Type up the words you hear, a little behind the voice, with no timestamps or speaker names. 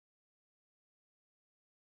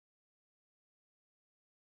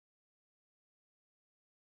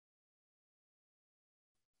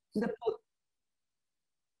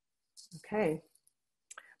Okay.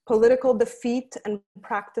 Political defeat and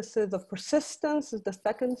practices of persistence is the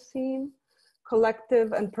second theme.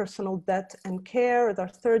 Collective and personal debt and care is our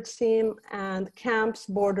third theme. And camps,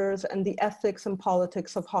 borders, and the ethics and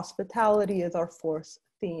politics of hospitality is our fourth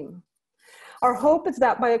theme. Our hope is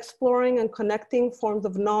that by exploring and connecting forms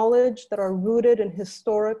of knowledge that are rooted in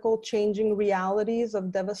historical changing realities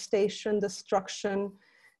of devastation, destruction,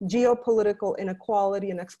 geopolitical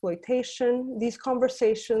inequality and exploitation, these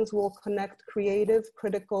conversations will connect creative,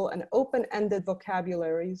 critical, and open-ended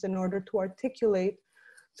vocabularies in order to articulate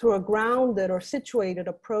through a grounded or situated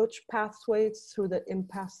approach pathways through the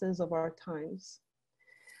impasses of our times.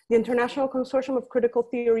 The International Consortium of Critical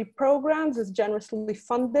Theory Programs is generously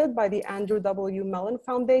funded by the Andrew W. Mellon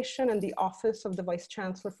Foundation and the Office of the Vice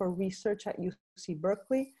Chancellor for Research at UC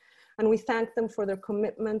Berkeley, and we thank them for their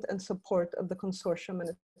commitment and support of the consortium and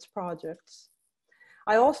its projects.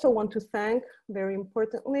 I also want to thank, very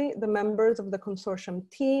importantly, the members of the consortium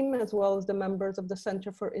team, as well as the members of the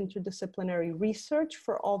Center for Interdisciplinary Research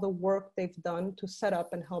for all the work they've done to set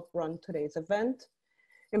up and help run today's event.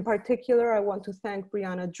 In particular, I want to thank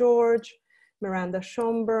Brianna George, Miranda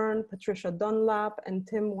Schomburn, Patricia Dunlap, and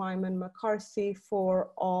Tim Wyman McCarthy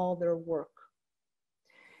for all their work.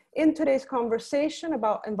 In today's conversation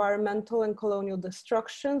about environmental and colonial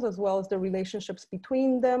destructions, as well as the relationships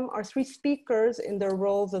between them, our three speakers in their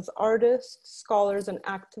roles as artists, scholars, and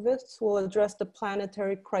activists will address the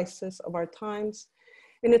planetary crisis of our times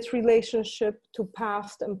in its relationship to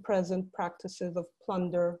past and present practices of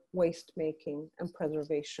plunder, waste making, and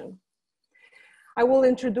preservation. I will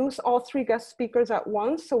introduce all three guest speakers at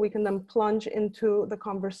once so we can then plunge into the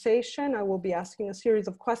conversation. I will be asking a series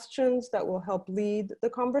of questions that will help lead the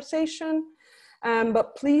conversation.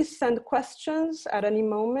 But please send questions at any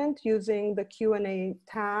moment using the Q&A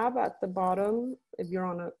tab at the bottom, if you're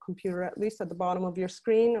on a computer at least, at the bottom of your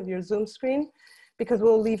screen, of your Zoom screen, because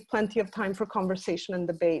we'll leave plenty of time for conversation and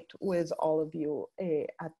debate with all of you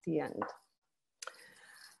at the end.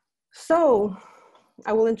 So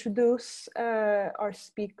I will introduce our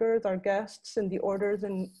speakers, our guests, in the order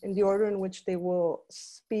in which they will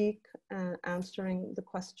speak, answering the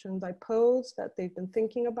questions I pose that they've been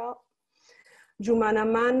thinking about.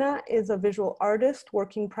 Jumana Manna is a visual artist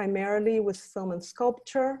working primarily with film and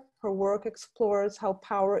sculpture. Her work explores how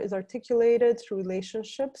power is articulated through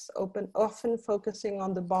relationships, often focusing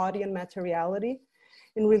on the body and materiality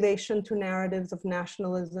in relation to narratives of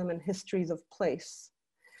nationalism and histories of place.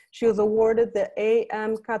 She was awarded the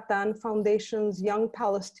A.M. Katan Foundation's Young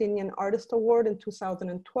Palestinian Artist Award in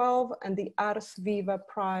 2012 and the Ars Viva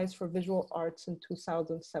Prize for Visual Arts in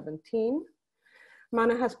 2017.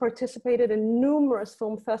 Manna has participated in numerous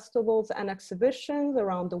film festivals and exhibitions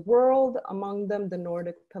around the world, among them the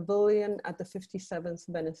Nordic Pavilion at the 57th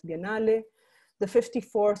Venice Biennale, the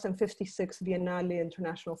 54th and 56th Biennale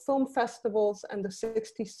International Film Festivals, and the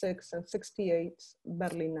 66th and 68th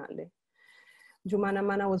Berlinale. Jumana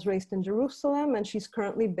Manna was raised in Jerusalem, and she's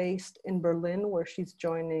currently based in Berlin, where she's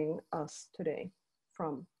joining us today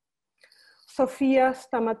from. Sophia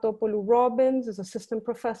Stamatopoulou-Robbins is assistant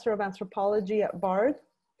professor of anthropology at Bard.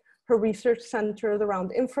 Her research centers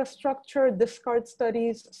around infrastructure, discard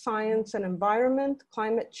studies, science and environment,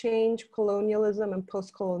 climate change, colonialism and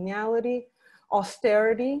postcoloniality,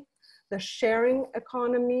 austerity, the sharing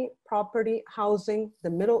economy, property, housing, the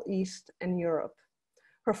Middle East, and Europe.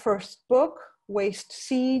 Her first book, Waste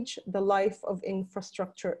Siege, The Life of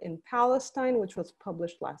Infrastructure in Palestine, which was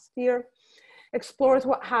published last year, explores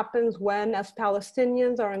what happens when, as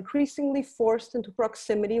Palestinians are increasingly forced into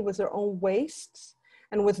proximity with their own wastes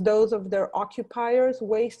and with those of their occupiers,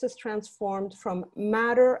 waste is transformed from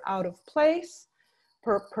matter out of place,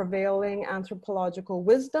 per prevailing anthropological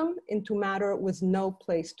wisdom, into matter with no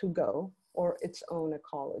place to go, or its own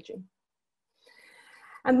ecology.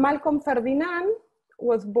 And Malcom Ferdinand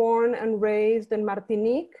was born and raised in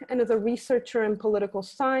Martinique and is a researcher in political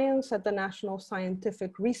science at the National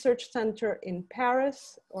Scientific Research Center in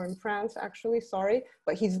Paris, or in France actually, sorry,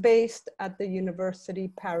 but he's based at the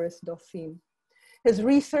University Paris Dauphine. His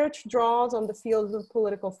research draws on the fields of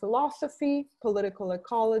political philosophy, political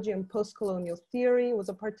ecology, and postcolonial theory, with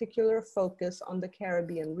a particular focus on the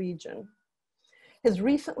Caribbean region. His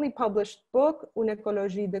recently published book, Une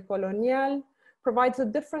ecologie décoloniale, provides a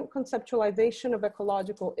different conceptualization of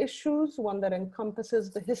ecological issues, one that encompasses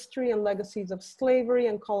the history and legacies of slavery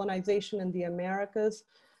and colonization in the Americas,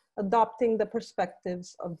 adopting the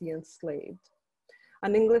perspectives of the enslaved.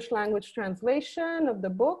 An English language translation of the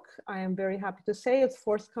book, I am very happy to say, is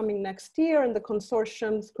forthcoming next year in the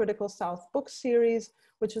consortium's Critical South book series,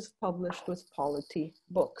 which is published with Polity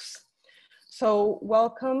Books. So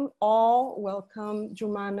welcome all, welcome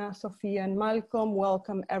Jumana, Sophia, and Malcom.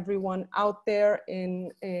 Welcome everyone out there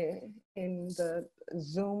in the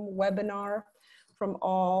Zoom webinar from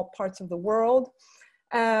all parts of the world.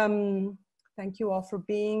 Thank you all for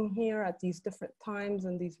being here at these different times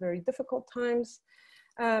and these very difficult times.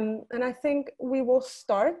 And I think we will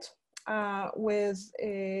start with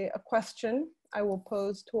a question I will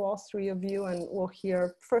pose to all three of you, and we'll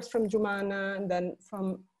hear first from Jumana and then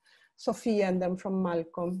from Sophia and then from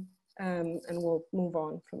Malcom, and we'll move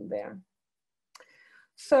on from there.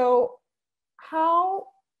 So how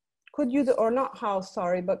could you, or not how,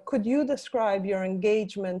 sorry, but could you describe your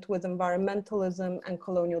engagement with environmentalism and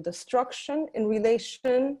colonial destruction in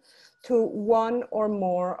relation to one or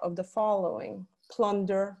more of the following: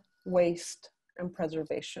 plunder, waste, and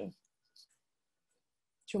preservation?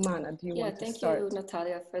 Jumana, do you want to start? Thank you,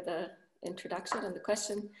 Natalia, for the introduction and the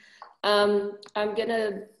question. I'm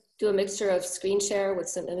gonna do a mixture of screen share with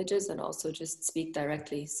some images and also just speak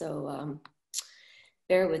directly. So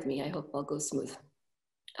bear with me, I hope all goes smooth.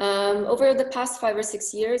 Over the past 5 or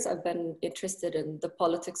 6 years, I've been interested in the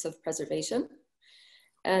politics of preservation,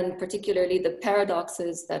 and particularly the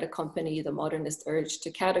paradoxes that accompany the modernist urge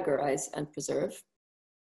to categorize and preserve.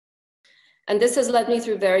 And this has led me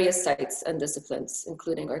through various sites and disciplines,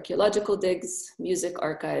 including archaeological digs, music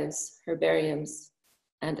archives, herbariums,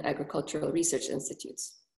 and agricultural research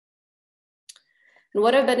institutes. And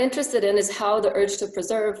what I've been interested in is how the urge to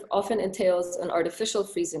preserve often entails an artificial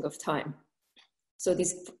freezing of time. So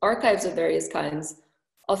these archives of various kinds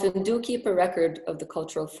often do keep a record of the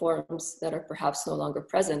cultural forms that are perhaps no longer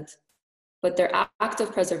present, but their act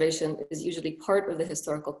of preservation is usually part of the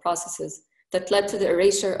historical processes that led to the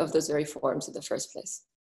erasure of those very forms in the first place.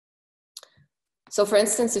 So for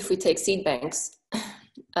instance, if we take seed banks,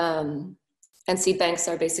 and seed banks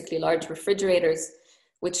are basically large refrigerators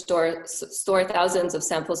which store thousands of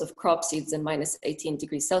samples of crop seeds in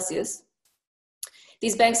 -18°C.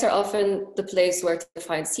 These banks are often the place where to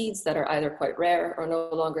find seeds that are either quite rare or no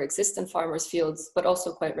longer exist in farmers' fields, but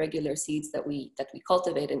also quite regular seeds that we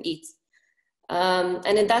cultivate and eat.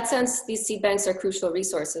 And in that sense, these seed banks are crucial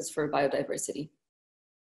resources for biodiversity.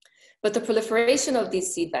 But the proliferation of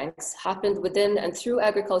these seed banks happened within and through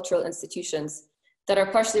agricultural institutions that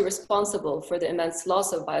are partially responsible for the immense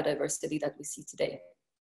loss of biodiversity that we see today.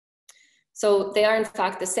 So they are in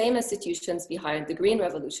fact the same institutions behind the Green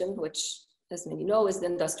Revolution, which, as many know, is the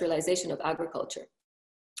industrialization of agriculture.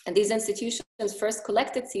 And these institutions first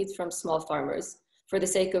collected seeds from small farmers for the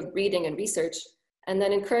sake of breeding and research, and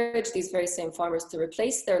then encouraged these very same farmers to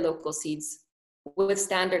replace their local seeds with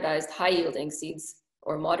standardized high-yielding seeds,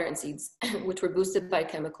 or modern seeds, which were boosted by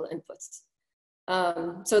chemical inputs.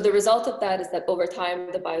 So the result of that is that over time,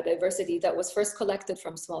 the biodiversity that was first collected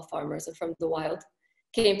from small farmers and from the wild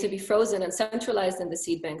came to be frozen and centralized in the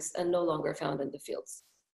seed banks and no longer found in the fields.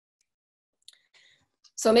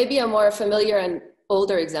 So maybe a more familiar and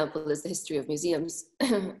older example is the history of museums.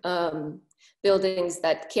 Buildings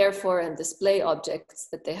that care for and display objects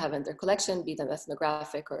that they have in their collection, be them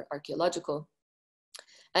ethnographic or archaeological.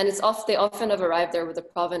 And they often have arrived there with a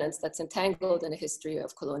provenance that's entangled in a history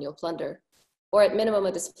of colonial plunder, or at minimum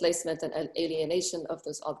a displacement and alienation of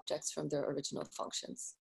those objects from their original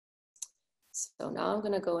functions. So now I'm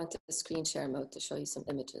going to go into the screen share mode to show you some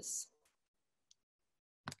images.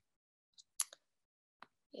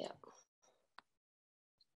 Yeah.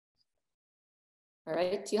 All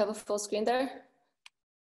right, do you have a full screen there?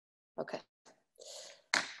 Okay.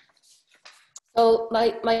 So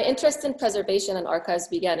my interest in preservation and archives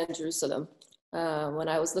began in Jerusalem when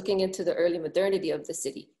I was looking into the early modernity of the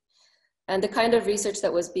city and the kind of research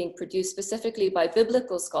that was being produced specifically by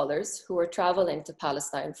biblical scholars who were traveling to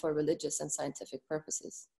Palestine for religious and scientific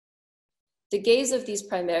purposes. The gaze of these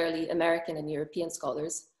primarily American and European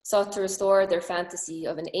scholars sought to restore their fantasy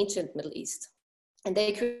of an ancient Middle East. And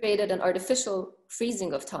they created an artificial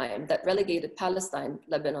freezing of time that relegated Palestine,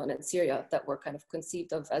 Lebanon, and Syria, that were kind of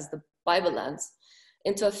conceived of as the Bible lands,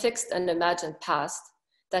 into a fixed and imagined past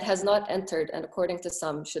that has not entered, and according to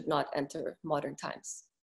some, should not enter modern times.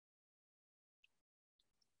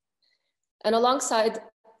 And alongside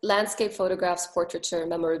landscape photographs, portraiture,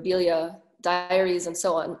 memorabilia, diaries, and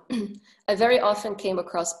so on, I very often came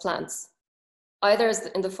across plants, either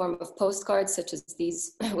in the form of postcards such as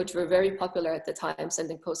these, which were very popular at the time,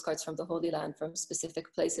 sending postcards from the Holy Land from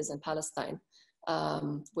specific places in Palestine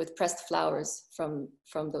with pressed flowers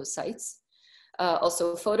from those sites.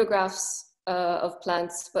 Also photographs of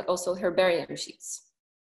plants, but also herbarium sheets.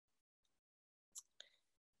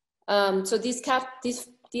 So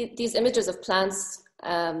these images of plants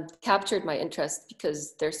captured my interest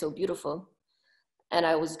because they're so beautiful. and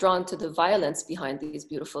I was drawn to the violence behind these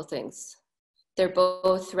beautiful things. They're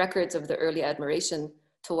both records of the early admiration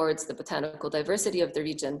towards the botanical diversity of the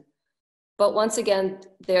region, but once again,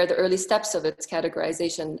 they are the early steps of its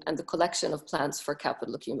categorization and the collection of plants for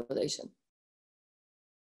capital accumulation.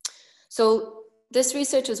 So this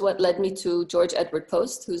research is what led me to George Edward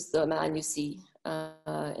Post, who's the man you see in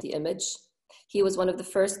the image. He was one of the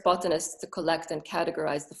first botanists to collect and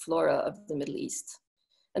categorize the flora of the Middle East.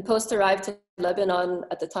 And Post arrived to Lebanon,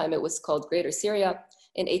 at the time it was called Greater Syria,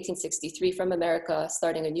 in 1863 from America,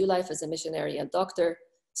 starting a new life as a missionary and doctor,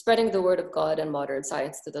 spreading the word of God and modern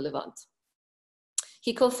science to the Levant.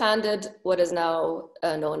 He co-founded what is now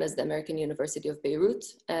known as the American University of Beirut,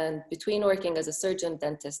 and between working as a surgeon,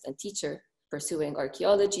 dentist, and teacher, pursuing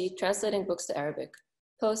archaeology, translating books to Arabic,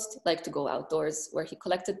 Post liked to go outdoors, where he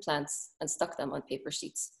collected plants and stuck them on paper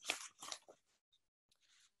sheets.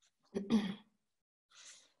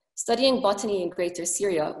 Studying botany in Greater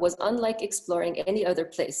Syria was unlike exploring any other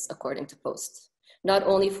place, according to Post, not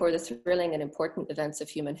only for the thrilling and important events of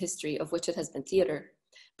human history of which it has been theater,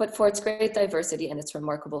 but for its great diversity and its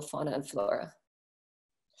remarkable fauna and flora.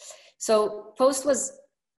 So Post was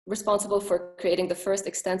responsible for creating the first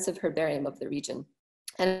extensive herbarium of the region.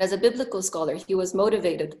 And as a biblical scholar, he was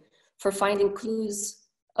motivated for finding clues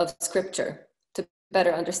of scripture to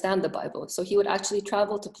better understand the Bible. So he would actually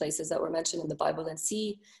travel to places that were mentioned in the Bible and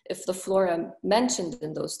see if the flora mentioned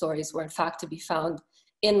in those stories were in fact to be found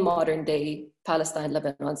in modern day Palestine,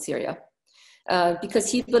 Lebanon, Syria,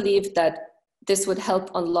 because he believed that this would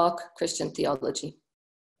help unlock Christian theology.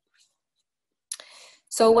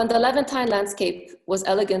 So when the Levantine landscape was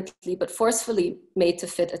elegantly but forcefully made to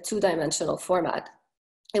fit a two-dimensional format,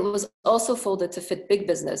 it was also folded to fit big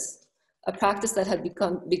business, a practice that had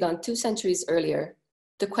begun 2 centuries earlier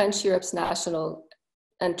to quench Europe's national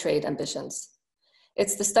and trade ambitions.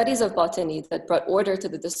 It's the studies of botany that brought order to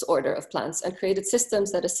the disorder of plants and created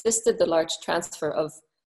systems that assisted the large transfer of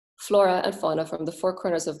flora and fauna from the 4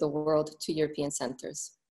 corners of the world to European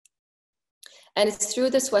centers. And it's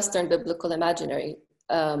through this Western biblical imaginary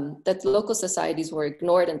that local societies were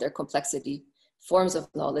ignored in their complexity, forms of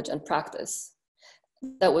knowledge and practice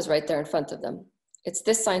that was right there in front of them. It's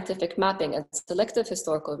this scientific mapping and selective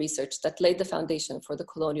historical research that laid the foundation for the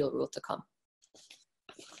colonial rule to come.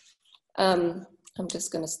 I'm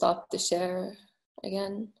just going to stop the share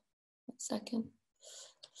again. 1 second.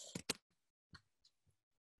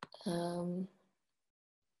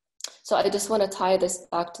 So I just want to tie this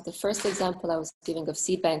back to the first example I was giving of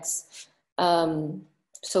seed banks.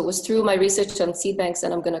 So it was through my research on seed banks,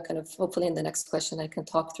 and I'm going to kind of, hopefully in the next question, I can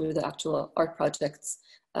talk through the actual art projects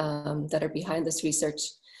that are behind this research.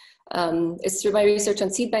 It's through my research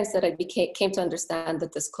on seed banks that I came to understand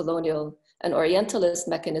that this colonial and orientalist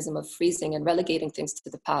mechanism of freezing and relegating things to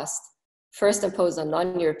the past, first imposed on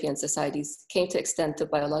non-European societies, came to extend to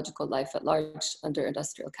biological life at large under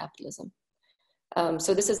industrial capitalism.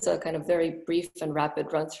 So this is a kind of very brief and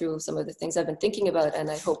rapid run through some of the things I've been thinking about, and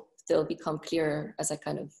I hope they'll become clearer as I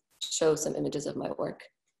kind of show some images of my work.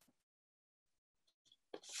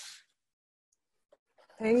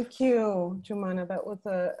 Thank you, Jumana. That was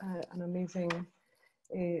an amazing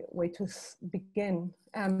way to begin.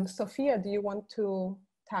 Sophia, do you want to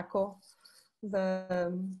tackle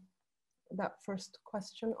that first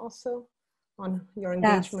question also on your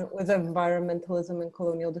engagement with environmentalism and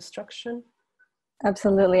colonial destruction?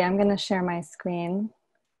 Absolutely. I'm going to share my screen.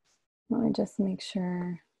 Let me just make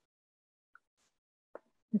sure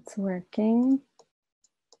it's working.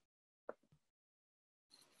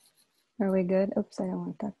 Are we good? Oops, I don't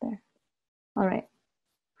want that there. All right.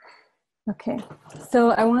 Okay,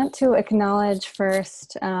 so I want to acknowledge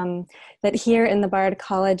first that here in the Bard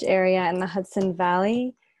College area in the Hudson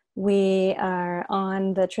Valley, we are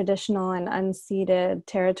on the traditional and unceded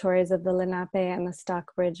territories of the Lenape and the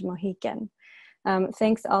Stockbridge Mohican.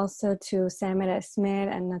 Thanks also to Samira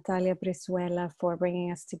Esmer and Natalia Brizuela for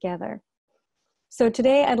bringing us together. So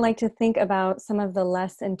today I'd like to think about some of the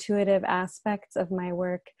less intuitive aspects of my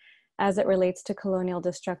work as it relates to colonial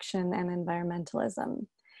destruction and environmentalism.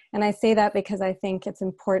 And I say that because I think it's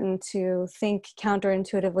important to think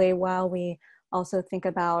counterintuitively while we also think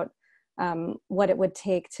about what it would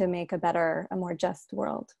take to make a better, a more just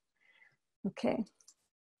world. Okay.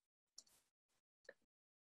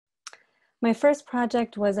 My first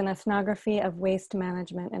project was an ethnography of waste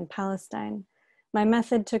management in Palestine. My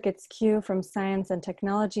method took its cue from science and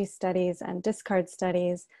technology studies and discard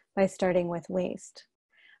studies by starting with waste.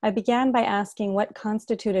 I began by asking what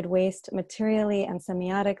constituted waste materially and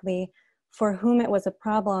semiotically, for whom it was a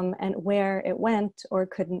problem, and where it went or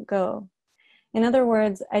couldn't go. In other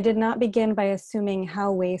words, I did not begin by assuming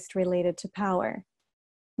how waste related to power.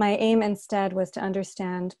 My aim instead was to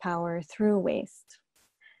understand power through waste.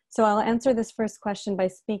 So I'll answer this first question by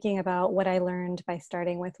speaking about what I learned by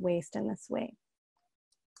starting with waste in this way.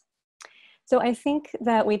 So I think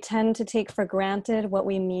that we tend to take for granted what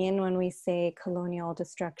we mean when we say colonial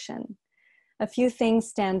destruction. A few things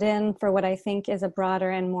stand in for what I think is a broader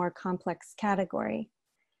and more complex category.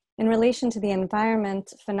 In relation to the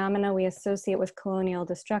environment, phenomena we associate with colonial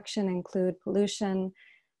destruction include pollution,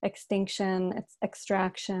 extinction,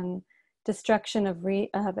 extraction, destruction of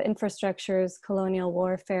infrastructures, colonial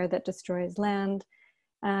warfare that destroys land,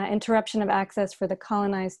 interruption of access for the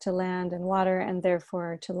colonized to land and water, and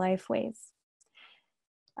therefore to lifeways.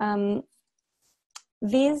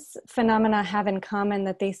 These phenomena have in common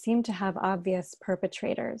that they seem to have obvious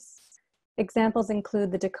perpetrators. Examples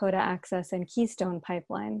include the Dakota Access and Keystone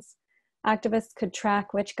pipelines. Activists could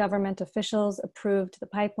track which government officials approved the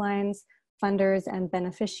pipelines, funders, and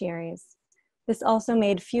beneficiaries. This also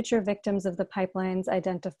made future victims of the pipelines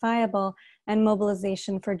identifiable and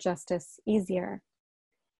mobilization for justice easier.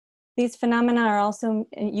 These phenomena are also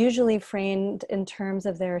usually framed in terms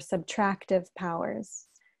of their subtractive powers.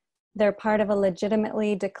 They're part of a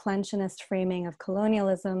legitimately declensionist framing of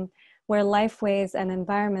colonialism where lifeways and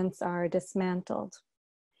environments are dismantled.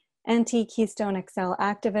 Anti-Keystone XL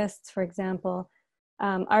activists, for example,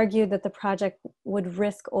 argued that the project would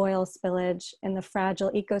risk oil spillage in the fragile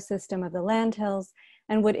ecosystem of the landhills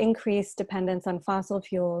and would increase dependence on fossil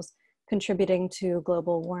fuels, contributing to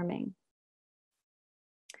global warming.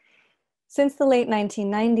 Since the late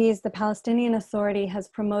 1990s, the Palestinian Authority has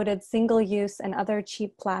promoted single-use and other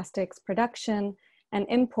cheap plastics production and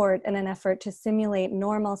import in an effort to simulate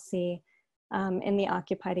normalcy in the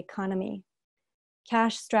occupied economy.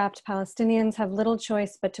 Cash-strapped Palestinians have little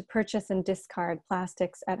choice but to purchase and discard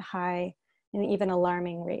plastics at high and even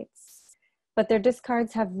alarming rates. But their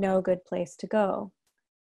discards have no good place to go.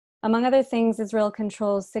 Among other things, Israel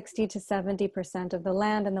controls 60 to 70% of the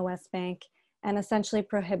land in the West Bank and essentially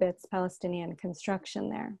prohibits Palestinian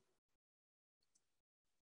construction there.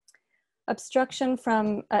 Obstructed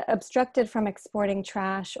from exporting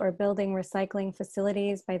trash or building recycling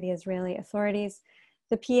facilities by the Israeli authorities,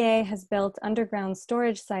 the PA has built underground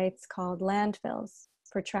storage sites called landfills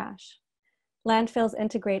for trash. Landfills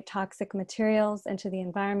integrate toxic materials into the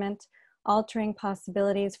environment, altering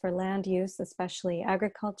possibilities for land use, especially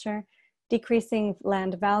agriculture, decreasing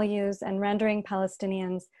land values, and rendering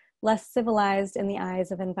Palestinians less civilized in the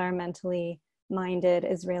eyes of environmentally minded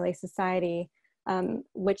Israeli society,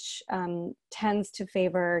 which tends to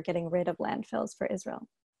favor getting rid of landfills for Israel.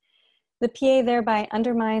 The PA thereby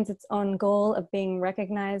undermines its own goal of being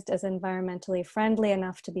recognized as environmentally friendly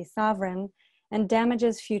enough to be sovereign and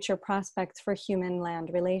damages future prospects for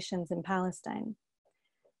human-land relations in Palestine.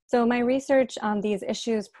 So my research on these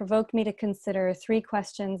issues provoked me to consider three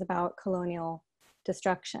questions about colonial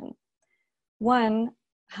destruction. One,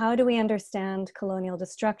 how do we understand colonial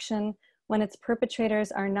destruction when its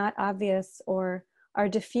perpetrators are not obvious or are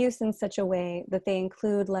diffuse in such a way that they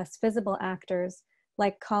include less visible actors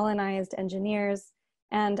like colonized engineers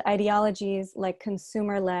and ideologies like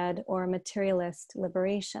consumer-led or materialist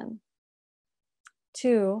liberation?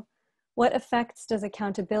 Two, what effects does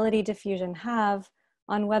accountability diffusion have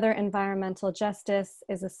on whether environmental justice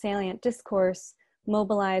is a salient discourse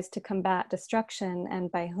mobilized to combat destruction and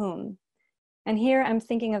by whom? And here I'm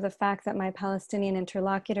thinking of the fact that my Palestinian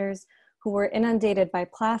interlocutors who were inundated by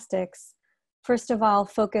plastics, first of all,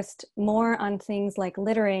 focused more on things like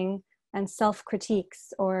littering and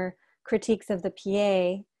self-critiques or critiques of the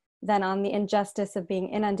PA than on the injustice of being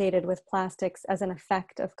inundated with plastics as an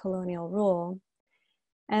effect of colonial rule.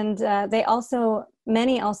 And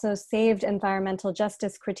many also saved environmental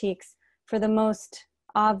justice critiques for the most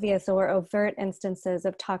obvious or overt instances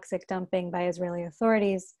of toxic dumping by Israeli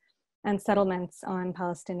authorities and settlements on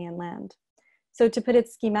Palestinian land. So to put it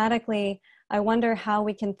schematically, I wonder how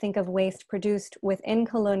we can think of waste produced within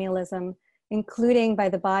colonialism, including by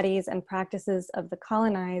the bodies and practices of the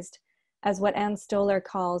colonized, as what Ann Stoler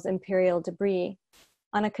calls imperial debris,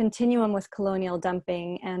 on a continuum with colonial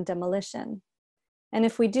dumping and demolition. And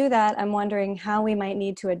if we do that, I'm wondering how we might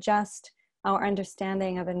need to adjust our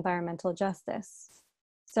understanding of environmental justice.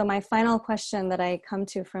 So my final question that I come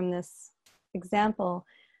to from this example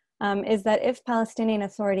is that if Palestinian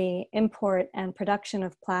Authority import and production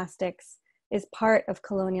of plastics is part of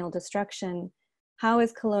colonial destruction, how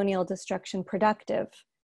is colonial destruction productive,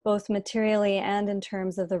 both materially and in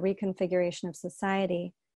terms of the reconfiguration of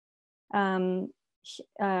society,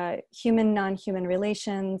 human-non-human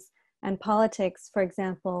relations, and politics, for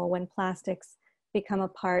example, when plastics become a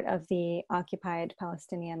part of the occupied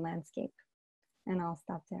Palestinian landscape? And I'll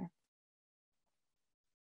stop there.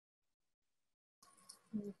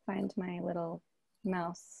 Find my little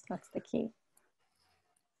mouse. That's the key.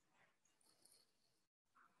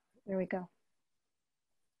 There we go.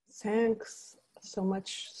 Thanks so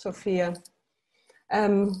much, Sophia.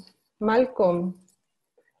 Malcom,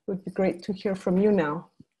 it would be great to hear from you now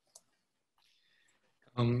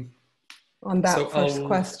on that first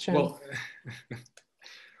question.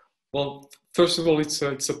 Well, first of all, it's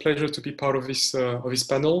a pleasure to be part of this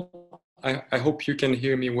panel. I hope you can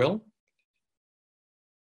hear me well.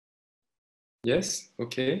 Yes,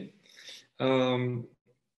 okay.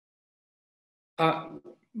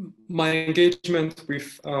 My engagement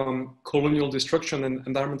with colonial destruction and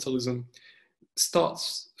environmentalism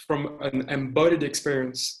starts from an embodied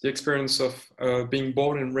experience, the experience of being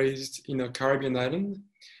born and raised in a Caribbean island,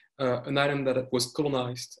 an island that was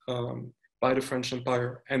colonized by the French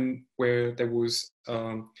Empire, and where there was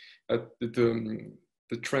the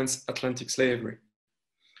transatlantic slavery.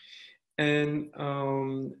 And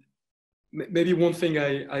maybe one thing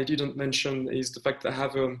I didn't mention is the fact that I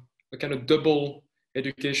have a kind of double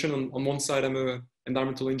education. On one side, I'm an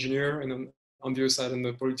environmental engineer, and on the other side, I'm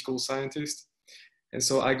a political scientist. And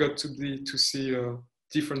so I got to see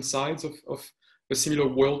different sides of a similar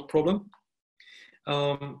world problem.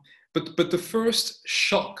 But the first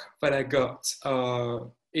shock that I got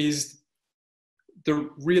is the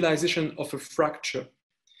realization of a fracture.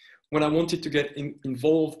 When I wanted to get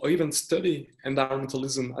involved or even study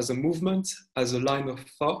environmentalism as a movement, as a line of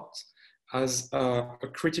thought, as a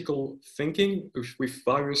critical thinking with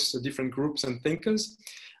various different groups and thinkers,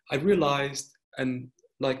 I realized, and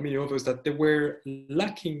like many others, that they were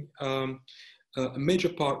lacking a major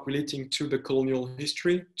part relating to the colonial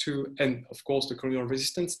history, and of course the colonial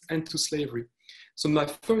resistance, and to slavery. So my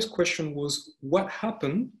first question was, what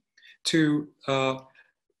happened to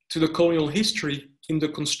the colonial history in the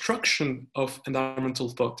construction of environmental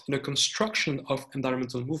thought, in the construction of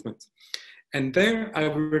environmental movement? And there I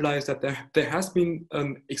realized that there has been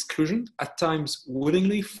an exclusion, at times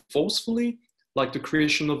willingly, forcefully, like the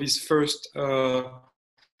creation of this first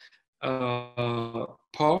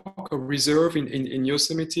park or reserve in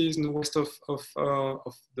Yosemite in the west of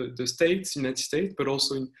the States, United States, but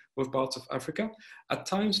also in other parts of Africa. At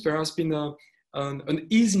times there has been an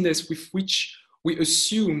easiness with which we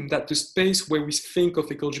assume that the space where we think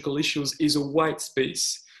of ecological issues is a white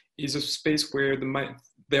space, is a space where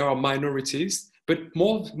there are minorities, but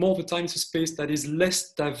more of the time it's a space that is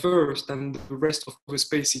less diverse than the rest of the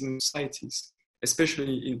spaces in societies,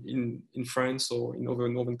 especially in France or in other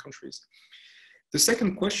northern countries. The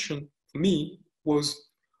second question for me was,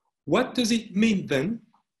 what does it mean then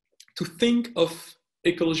to think of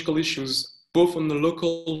ecological issues, both on the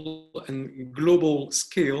local and global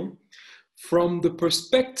scale, from the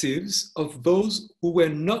perspectives of those who were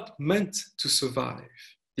not meant to survive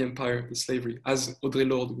the empire, the slavery, as Audre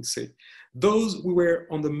Lorde would say, those who were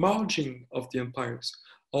on the margin of the empires,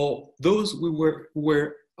 or those who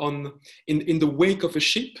were in the wake of a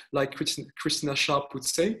ship, like Christina Sharp would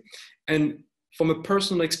say. And from a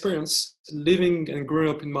personal experience, living and growing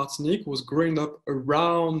up in Martinique, was growing up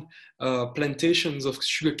around plantations of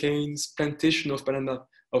sugarcanes, plantation of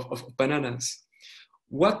bananas.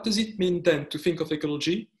 What does it mean then to think of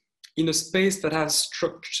ecology in a space that has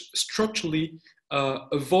structurally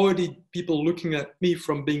avoided people looking at me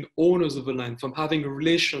from being owners of the land, from having a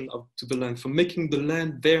relation to the land, from making the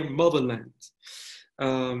land their motherland?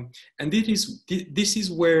 And this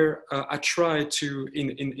is where I try to,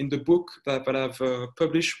 in the book that I've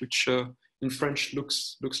published, which in French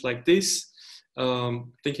looks like this,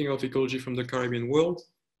 Thinking of Ecology from the Caribbean World,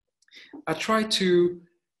 I try to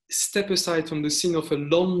step aside from the scene of a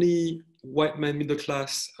lonely white man, middle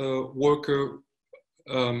class worker,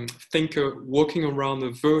 thinker walking around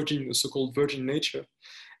a so-called virgin nature,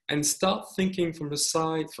 and start thinking from the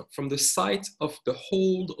side of the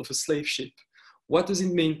hold of a slave ship. What does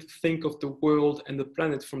it mean to think of the world and the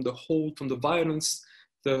planet from the hold, from the violence,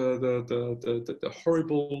 the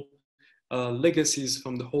horrible legacies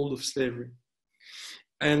from the hold of slavery?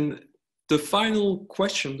 And the final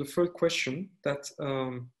question, the third question that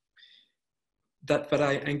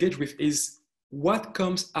I engage with is, what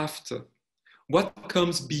comes after? What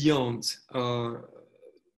comes beyond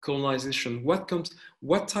colonization?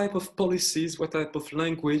 What type of policies, what type of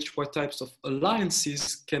language, what types of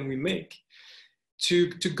alliances can we make to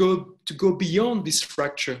go beyond this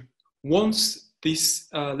fracture? Once this,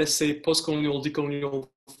 let's say, postcolonial, decolonial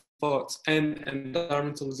thought and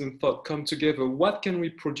environmentalism thought come together, what can we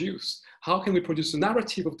produce? How can we produce a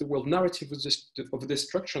narrative of the world, narrative of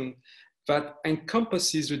destruction, that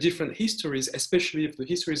encompasses the different histories, especially the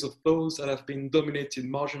histories of those that have been dominated,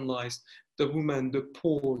 marginalized, the women, the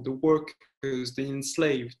poor, the workers, the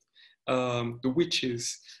enslaved, the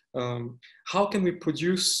witches. How can we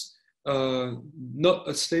produce not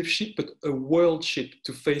a slave ship, but a world ship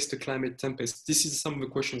to face the climate tempest? This is some of the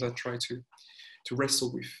questions I try to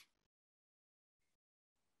wrestle with.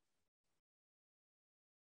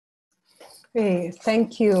 Hey,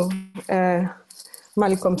 thank you,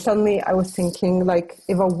 Malcolm. Suddenly I was thinking, like,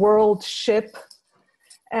 if a world ship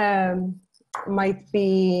might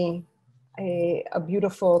be a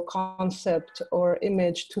beautiful concept or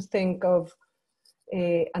image to think of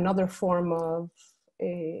another form of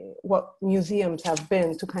what museums have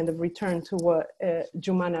been, to kind of return to what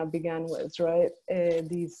Jumana began with, right?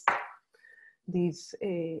 These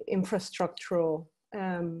infrastructural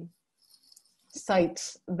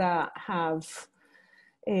sites that have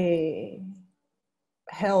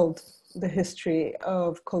held the history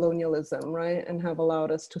of colonialism, right? And have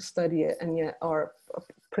allowed us to study it, and yet are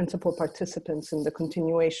principal participants in the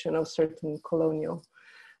continuation of certain colonial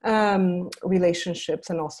relationships,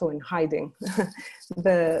 and also in hiding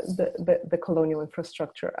the colonial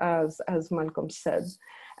infrastructure, as Malcolm said.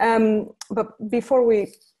 But before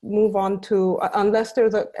we move on to, unless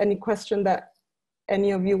there's any question that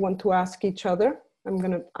any of you want to ask each other, I'm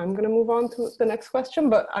gonna move on to the next question.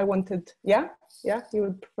 But I wanted, yeah, you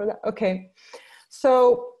would prefer that? Okay.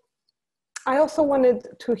 So I also wanted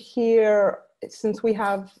to hear, since we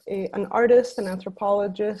have an artist, an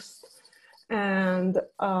anthropologist, and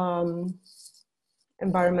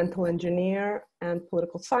environmental engineer and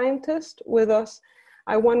political scientist with us,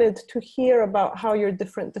 I wanted to hear about how your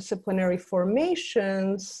different disciplinary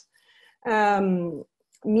formations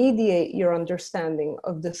mediate your understanding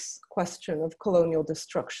of this question of colonial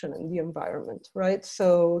destruction and the environment, right?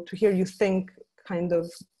 So to hear you think kind of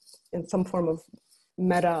in some form of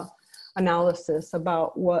meta-analysis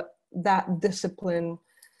about what that discipline,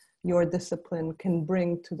 your discipline, can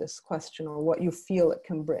bring to this question, or what you feel it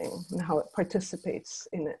can bring and how it participates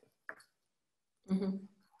in it. Mm-hmm.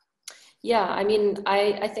 Yeah, I mean,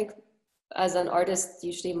 I think as an artist,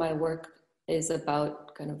 usually my work is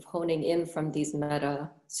about kind of honing in from these meta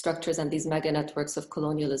structures and these mega networks of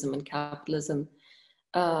colonialism and capitalism,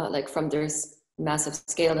 like from their massive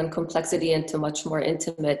scale and complexity into much more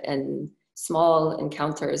intimate and small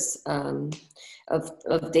encounters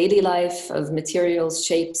of daily life, of materials,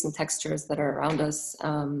 shapes, and textures that are around us.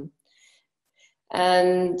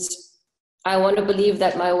 And I want to believe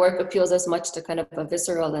that my work appeals as much to kind of a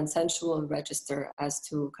visceral and sensual register as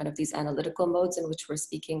to kind of these analytical modes in which we're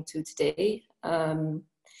speaking to today. And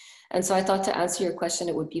so I thought, to answer your question,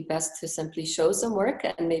 it would be best to simply show some work,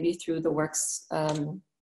 and maybe through the work's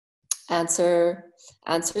answer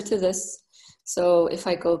to this. So if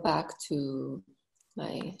I go back to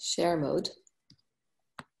my share mode,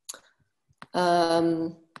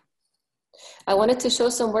 I wanted to show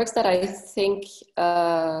some works that I think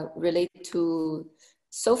relate to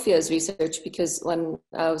Sophia's research, because when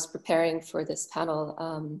I was preparing for this panel,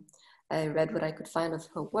 I read what I could find of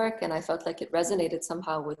her work, and I felt like it resonated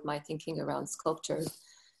somehow with my thinking around sculpture.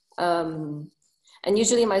 And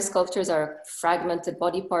usually my sculptures are fragmented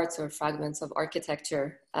body parts or fragments of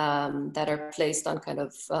architecture that are placed on kind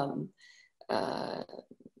of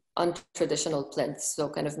untraditional plinths, so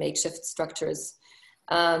kind of makeshift structures.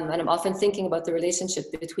 And I'm often thinking about the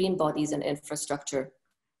relationship between bodies and infrastructure.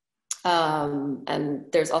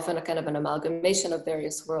 And there's often a kind of an amalgamation of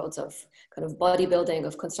various worlds of kind of bodybuilding,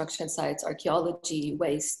 of construction sites, archaeology,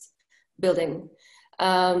 waste, building.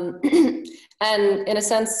 And in a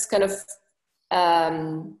sense, kind of,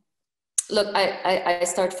 look, I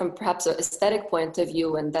start from perhaps an aesthetic point of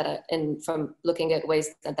view, and that from looking at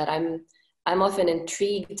waste, that I'm often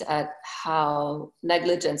intrigued at how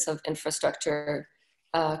negligence of infrastructure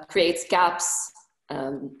creates gaps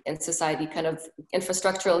in society, kind of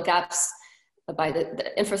infrastructural gaps, by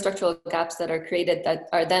the infrastructural gaps that are created that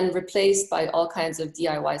are then replaced by all kinds of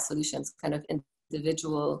DIY solutions, kind of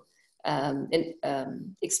individual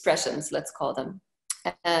expressions, let's call them.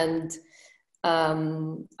 And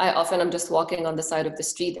I often am just walking on the side of the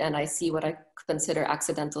street and I see what I consider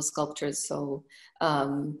accidental sculptures. So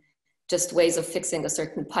just ways of fixing a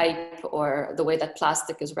certain pipe, or the way that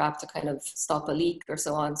plastic is wrapped to kind of stop a leak, or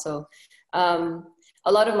so on. So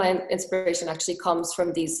a lot of my inspiration actually comes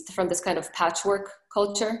from this kind of patchwork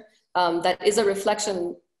culture that is a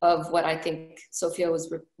reflection of what I think Sophia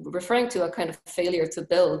was referring to, a kind of failure to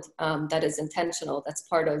build that is intentional, that's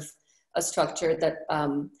part of a structure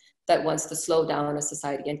that wants to slow down a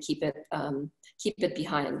society and keep it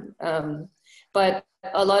behind. But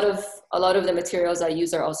a lot of the materials I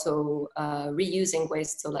use are also reusing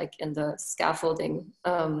waste. So like in the scaffolding,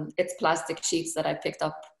 it's plastic sheets that I picked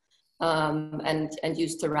up and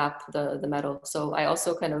used to wrap the metal. So I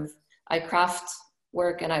also I craft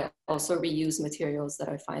work, and I also reuse materials that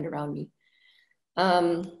I find around me.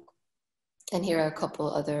 And here are a couple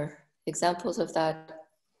other examples of that.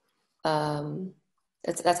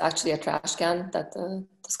 That's actually a trash can that the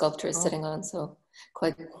sculpture is sitting on, so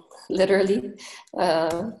quite literally.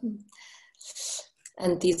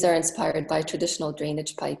 And these are inspired by traditional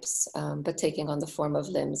drainage pipes, but taking on the form of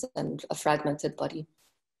limbs and a fragmented body.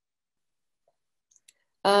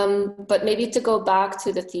 But maybe to go back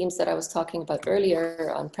to the themes that I was talking about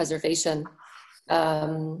earlier on preservation,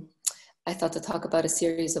 I thought to talk about a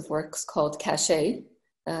series of works called Cache.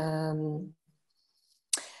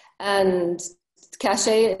 And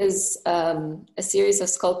Cache is a series of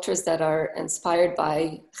sculptures that are inspired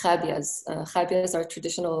by khabias. Khabias are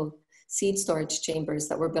traditional seed storage chambers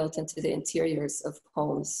that were built into the interiors of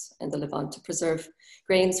homes in the Levant to preserve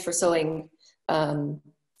grains for sowing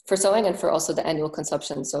and for also the annual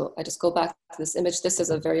consumption. So I just go back to this image. This is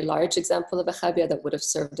a very large example of a khabia that would have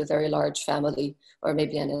served a very large family or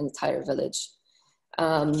maybe an entire village.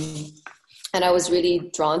 And I was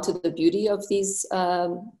really drawn to the beauty of these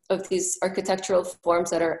architectural forms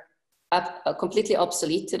that are completely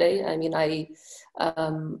obsolete today. I mean, I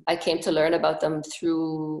came to learn about them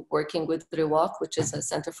through working with Rewaq, which is a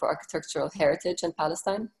Center for Architectural Heritage in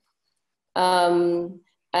Palestine.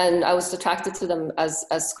 And I was attracted to them as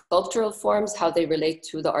sculptural forms, how they relate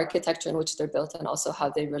to the architecture in which they're built, and also how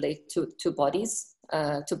they relate to bodies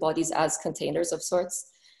as containers of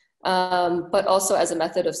sorts. But also as a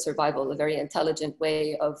method of survival, a very intelligent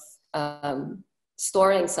way of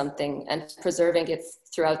storing something and preserving it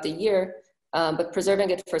throughout the year, but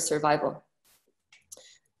preserving it for survival.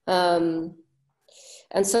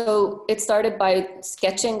 And so it started by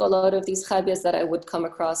sketching a lot of these khabias that I would come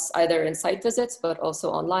across either in site visits, but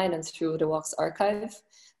also online and through the Rewaq's archive.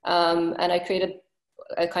 And I created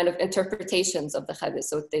a kind of interpretations of the khabias.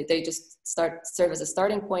 So they just serve as a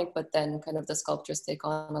starting point, but then kind of the sculptures take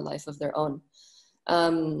on a life of their own.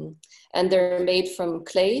 And they're made from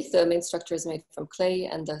clay. The main structure is made from clay,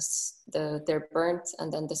 and they're burnt,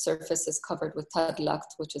 and then the surface is covered with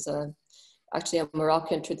tadlakt, which is actually a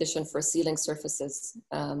Moroccan tradition for sealing surfaces.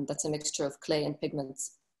 That's a mixture of clay and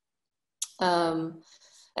pigments.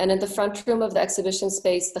 And in the front room of the exhibition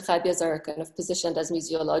space, the khabias are kind of positioned as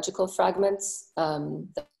museological fragments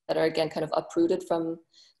that are again kind of uprooted from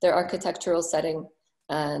their architectural setting.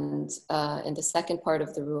 And in the second part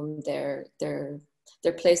of the room, they're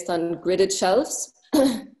placed on gridded shelves.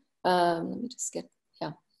 Let me just get,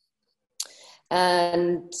 yeah.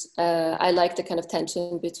 And I like the kind of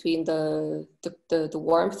tension between the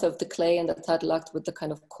warmth of the clay and the tadlakt with the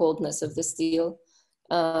kind of coldness of the steel.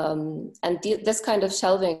 This kind of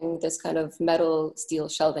shelving, this kind of metal steel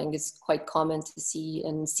shelving is quite common to see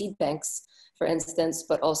in seed banks, for instance,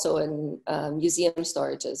 but also in museum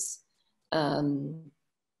storages.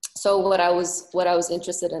 So what I was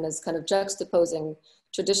interested in is kind of juxtaposing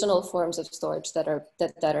traditional forms of storage that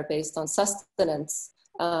are based on sustenance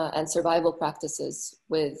and survival practices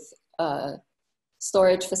with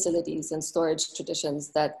storage facilities and storage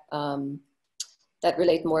traditions that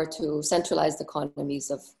relate more to centralized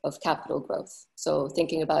economies of capital growth. So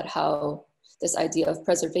thinking about how this idea of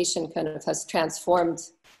preservation kind of has transformed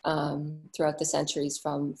throughout the centuries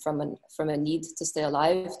from a need to stay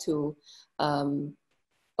alive to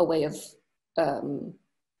a way of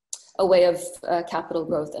capital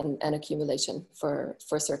growth and accumulation for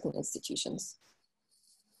certain institutions.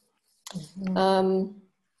 Mm-hmm.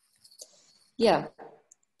 Yeah.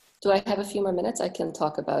 Do I have a few more minutes? I can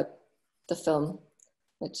talk about the film,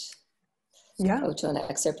 which I will show an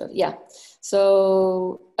excerpt of. Yeah.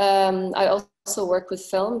 So I also work with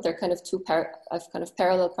film. They're kind of I've kind of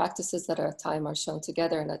parallel practices that at times are shown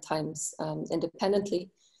together and at times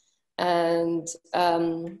independently. And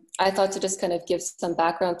I thought to just kind of give some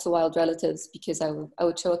background to Wild Relatives because I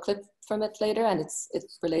would show a clip from it later, and it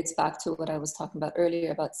relates back to what I was talking about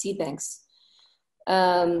earlier about seed banks.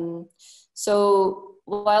 So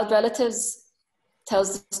Wild Relatives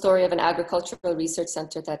tells the story of an agricultural research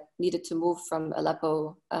center that needed to move from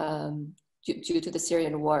Aleppo due to the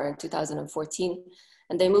Syrian war in 2014.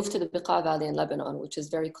 And they moved to the Beqa Valley in Lebanon, which is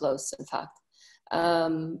very close, in fact.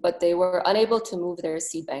 But they were unable to move their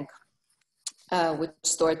seed bank, which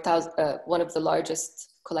stored one of the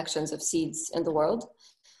largest collections of seeds in the world.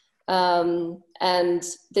 And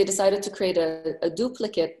they decided to create a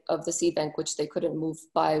duplicate of the seed bank, which they couldn't move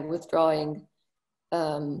by withdrawing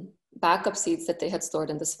backup seeds that they had stored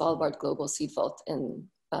in the Svalbard Global Seed Vault in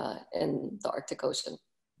the Arctic Ocean.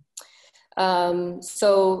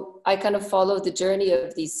 So I kind of followed the journey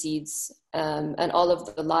of these seeds and all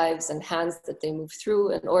of the lives and hands that they move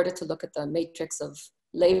through in order to look at the matrix of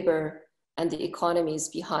labor and the economies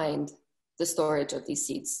behind the storage of these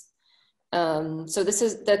seeds. So this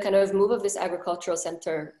is the kind of move of this agricultural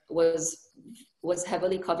center was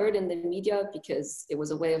heavily covered in the media because it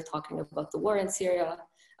was a way of talking about the war in Syria,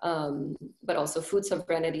 but also food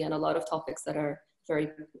sovereignty and a lot of topics that are very,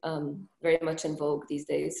 very much in vogue these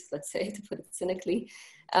days, let's say, to put it cynically.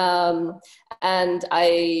 And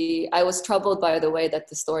I was troubled by the way that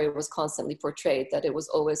the story was constantly portrayed, that it was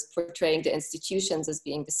always portraying the institutions as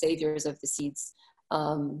being the saviors of the seeds,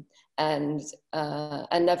 and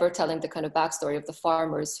never telling the kind of backstory of the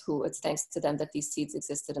farmers who it's thanks to them that these seeds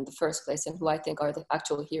existed in the first place and who I think are the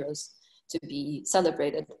actual heroes to be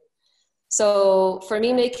celebrated. So for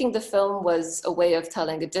me, making the film was a way of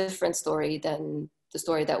telling a different story than the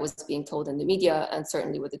story that was being told in the media, and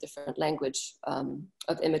certainly with a different language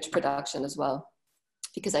of image production as well.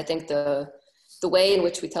 Because I think the way in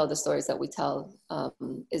which we tell the stories that we tell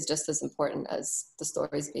is just as important as the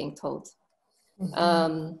stories being told.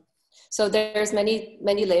 Mm-hmm. So there's many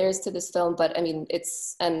layers to this film, but I mean,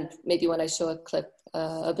 and maybe when I show a clip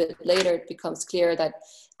a bit later, it becomes clear that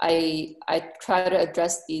I try to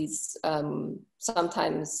address these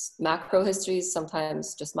sometimes macro histories,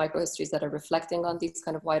 sometimes just micro histories that are reflecting on these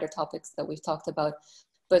kind of wider topics that we've talked about,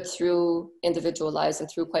 but through individual lives and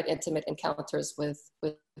through quite intimate encounters with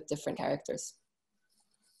different characters.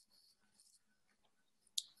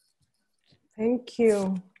 Thank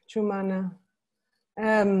you, Jumana.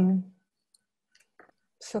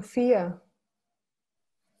 Sophia.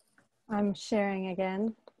 I'm sharing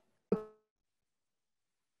again.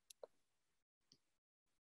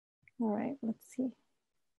 All right, let's see.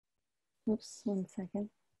 Oops, 1 second.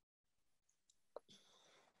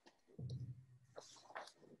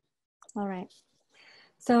 All right.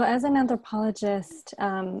 So as an anthropologist,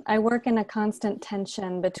 I work in a constant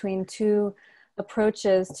tension between two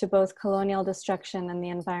approaches to both colonial destruction and the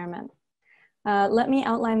environment. Let me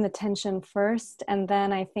outline the tension first, and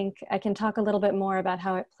then I think I can talk a little bit more about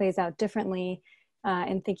how it plays out differently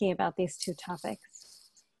in thinking about these two topics.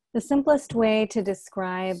 The simplest way to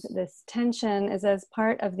describe this tension is as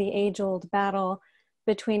part of the age-old battle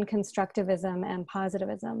between constructivism and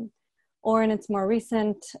positivism, or in its more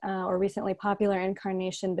recent or recently popular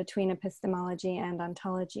incarnation between epistemology and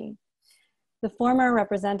ontology. The former,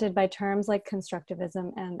 represented by terms like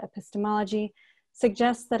constructivism and epistemology,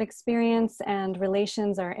 suggests that experience and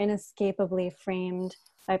relations are inescapably framed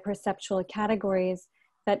by perceptual categories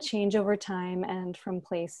that change over time and from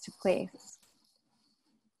place to place.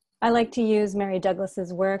 I like to use Mary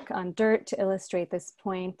Douglas's work on dirt to illustrate this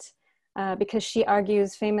point because she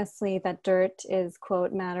argues famously that dirt is,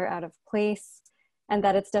 quote, matter out of place, and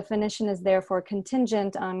that its definition is therefore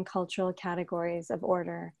contingent on cultural categories of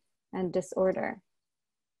order and disorder.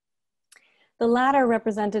 The latter,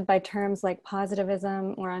 represented by terms like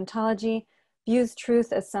positivism or ontology, views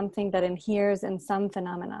truth as something that inheres in some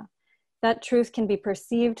phenomena. That truth can be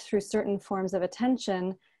perceived through certain forms of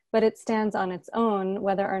attention, but it stands on its own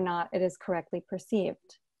whether or not it is correctly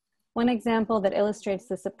perceived. One example that illustrates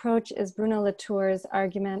this approach is Bruno Latour's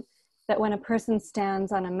argument that when a person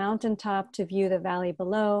stands on a mountaintop to view the valley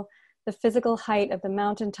below, the physical height of the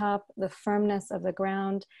mountaintop, the firmness of the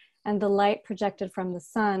ground, and the light projected from the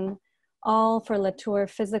sun, all for Latour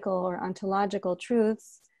physical or ontological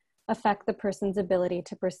truths, affect the person's ability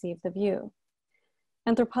to perceive the view.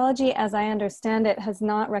 Anthropology, as I understand it, has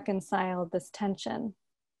not reconciled this tension.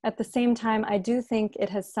 At the same time, I do think it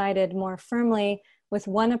has sided more firmly with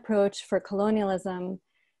one approach for colonialism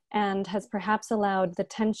and has perhaps allowed the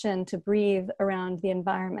tension to breathe around the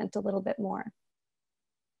environment a little bit more.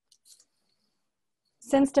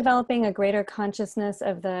 Since developing a greater consciousness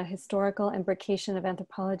of the historical imbrication of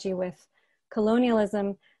anthropology with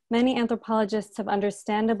colonialism, many anthropologists have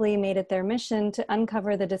understandably made it their mission to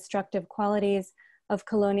uncover the destructive qualities of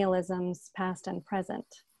colonialisms past and present.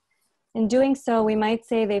 In doing so, we might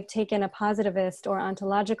say they've taken a positivist or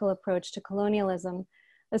ontological approach to colonialism,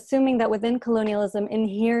 assuming that within colonialism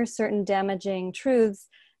inhere certain damaging truths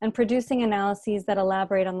and producing analyses that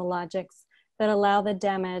elaborate on the logics that allow the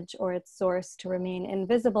damage or its source to remain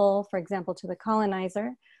invisible, for example, to the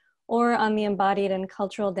colonizer, or on the embodied and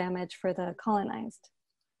cultural damage for the colonized.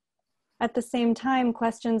 At the same time,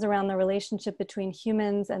 questions around the relationship between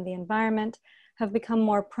humans and the environment have become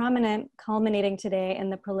more prominent, culminating today in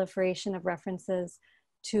the proliferation of references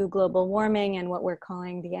to global warming and what we're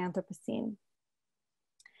calling the Anthropocene.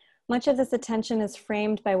 Much of this attention is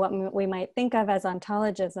framed by what we might think of as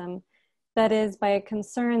ontologism, that is, by a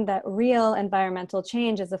concern that real environmental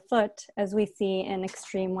change is afoot, as we see in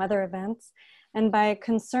extreme weather events, and by a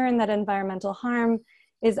concern that environmental harm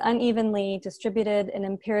is unevenly distributed in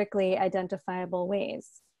empirically identifiable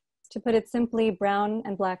ways. To put it simply, brown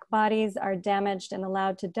and black bodies are damaged and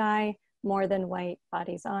allowed to die more than white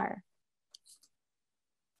bodies are.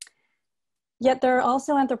 Yet there are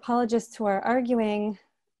also anthropologists who are arguing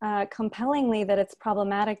compellingly that it's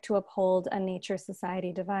problematic to uphold a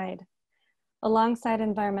nature-society divide. Alongside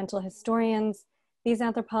environmental historians, these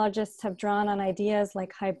anthropologists have drawn on ideas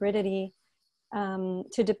like hybridity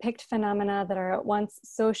to depict phenomena that are at once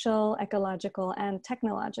social, ecological, and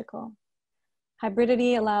technological.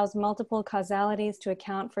 Hybridity allows multiple causalities to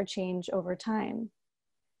account for change over time.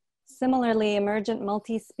 Similarly, emergent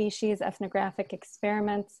multi-species ethnographic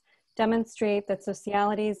experiments demonstrate that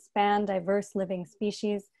socialities span diverse living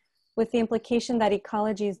species, with the implication that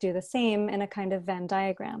ecologies do the same in a kind of Venn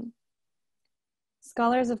diagram.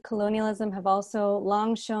 Scholars of colonialism have also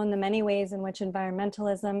long shown the many ways in which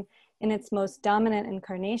environmentalism, in its most dominant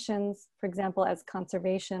incarnations, for example, as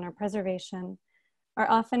conservation or preservation, are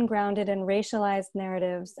often grounded in racialized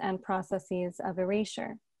narratives and processes of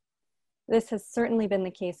erasure. This has certainly been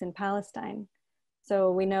the case in Palestine.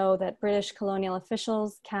 So we know that British colonial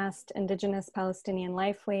officials cast indigenous Palestinian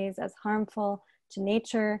lifeways as harmful to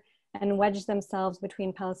nature and wedged themselves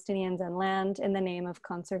between Palestinians and land in the name of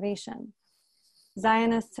conservation.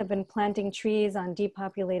 Zionists have been planting trees on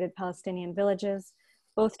depopulated Palestinian villages,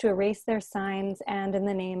 both to erase their signs and in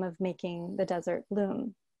the name of making the desert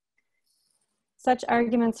bloom. Such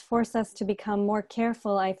arguments force us to become more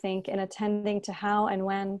careful, I think, in attending to how and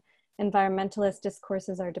when environmentalist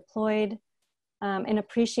discourses are deployed, in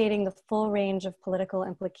appreciating the full range of political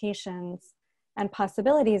implications and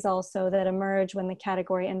possibilities also that emerge when the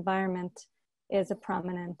category environment is a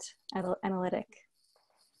prominent analytic.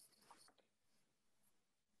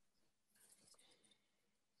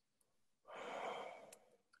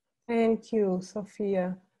 Thank you,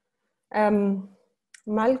 Sophia.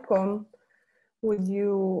 Malcom, would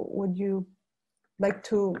you like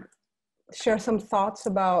to share some thoughts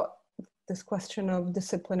about this question of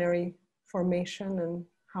disciplinary formation and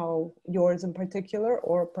how yours in particular,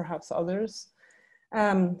 or perhaps others,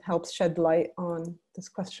 helps shed light on this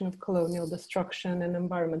question of colonial destruction and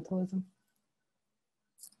environmentalism?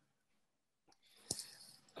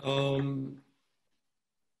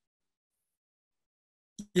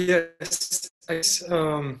 Yes, as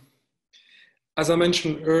I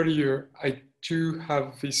mentioned earlier, I do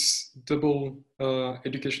have this double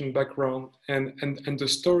education background, and the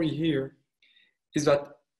story here is that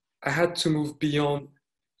I had to move beyond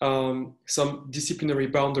some disciplinary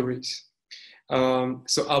boundaries.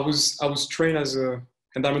 So I was trained as an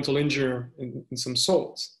environmental engineer in some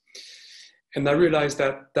sorts, and I realized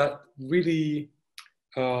that really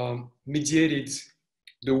mediated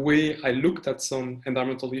the way I looked at some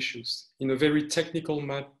environmental issues in a very technical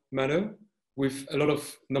manner with a lot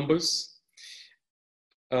of numbers.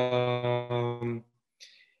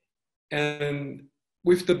 And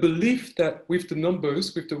with the belief that with the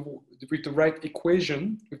numbers, with the right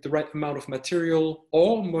equation, with the right amount of material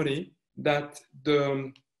or money, that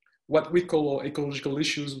what we call ecological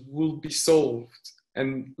issues will be solved.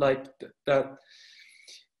 And like that,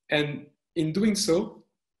 and in doing so,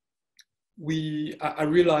 I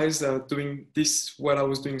realized that doing this, while I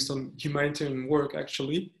was doing some humanitarian work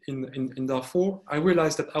actually in Darfur, I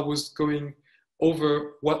realized that I was going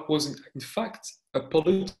over what was in fact a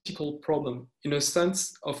political problem, in a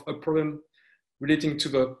sense of a problem relating to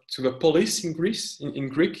the polis in Greece, in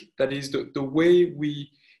Greek, that is the way we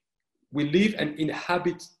live and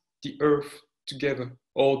inhabit the earth together,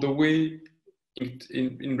 or the way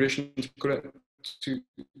in relation to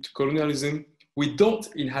colonialism, we don't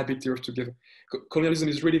inhabit the earth together. Colonialism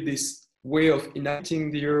is really this way of inhabiting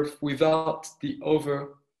the earth without the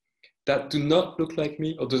other that do not look like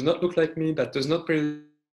me, or does not look like me, that does not play,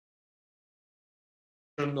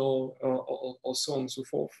 or so on and so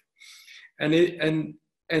forth. And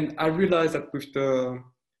I realized that with the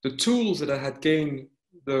tools that I had gained,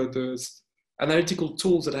 the analytical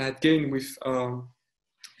tools that I had gained with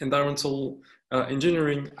environmental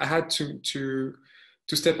engineering, I had to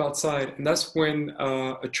step outside. And that's when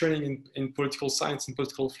a training in political science and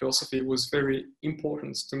political philosophy was very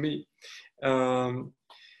important to me.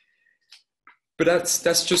 But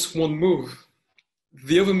that's just one move.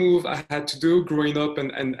 The other move I had to do growing up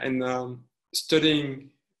and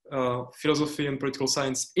studying philosophy and political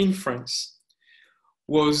science in France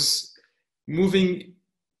was moving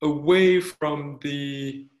away from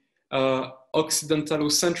the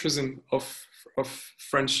occidentalocentrism of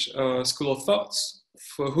French school of thoughts,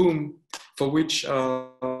 for which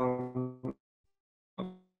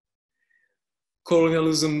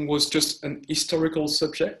colonialism was just an historical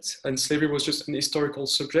subject, and slavery was just an historical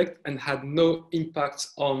subject, and had no impact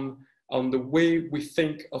on the way we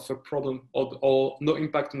think of a problem, or no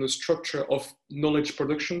impact on the structure of knowledge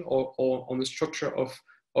production, or on the structure of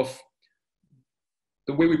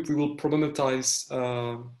the way we will problematize,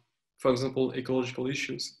 for example, ecological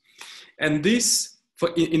issues. And this,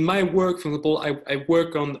 in my work, for example, I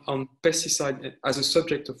work on pesticide as a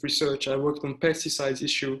subject of research. I worked on pesticides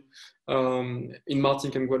issue in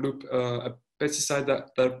Martinique and Guadeloupe, a pesticide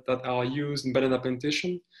that are used in banana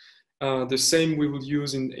plantation. The same we will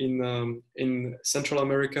use in Central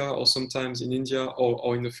America, or sometimes in India,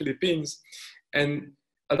 or in the Philippines. And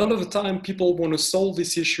a lot of the time, people want to solve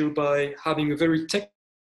this issue by having a very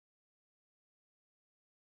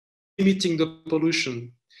limiting the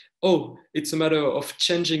pollution. Oh, it's a matter of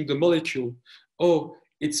changing the molecule. Oh,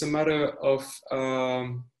 it's a matter of,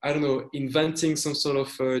 I don't know, inventing some sort of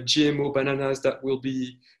GMO bananas that will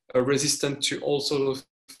be resistant to all sorts of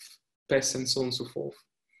pests and so on and so forth.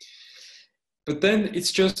 But then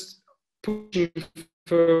it's just pushing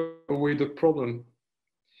further away the problem.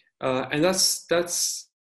 And that's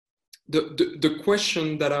the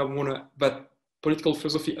question that political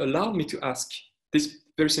philosophy allowed me to ask. This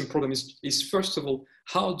very same problem is first of all,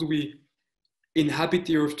 how do we inhabit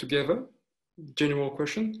the earth together? General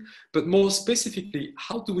question. But more specifically,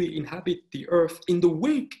 how do we inhabit the earth in the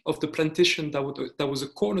wake of the plantation that was a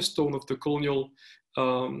cornerstone of the colonial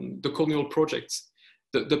projects?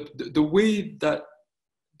 The way that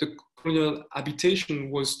the colonial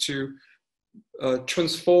habitation was to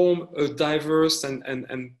transform a diverse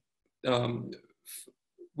and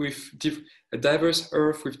with a diverse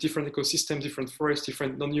earth with different ecosystems, different forests,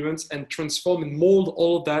 different non-humans, and transform and mold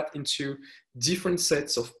all of that into different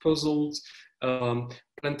sets of puzzles,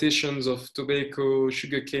 plantations of tobacco,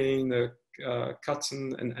 sugarcane,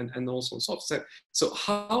 cotton, and all sorts of stuff. So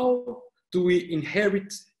how do we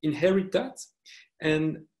inherit that?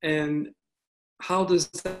 And how does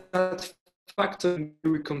that factor in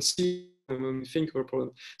we conceive when we think of a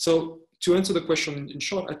problem? So to answer the question in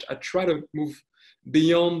short, I try to move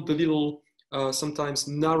beyond the little, sometimes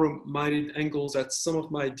narrow-minded angles that some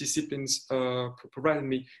of my disciplines provided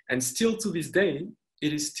me. And still to this day,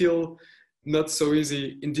 it is still not so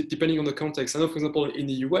easy, depending on the context. I know, for example, in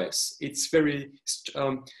the US, it's very,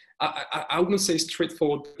 I wouldn't say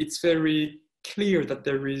straightforward, it's very clear that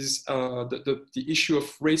there is, the issue of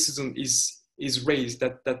racism is raised,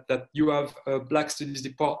 that you have a Black Studies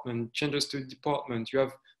department, Gender Studies department, you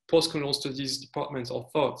have postcolonial studies departments or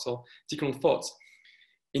thoughts or decolonial thoughts.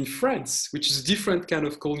 In France, which is a different kind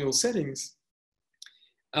of colonial settings,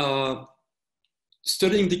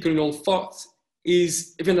 studying decolonial thought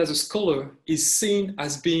is, even as a scholar, is seen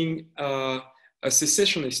as being a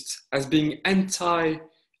secessionist, as being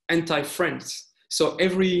anti-French. So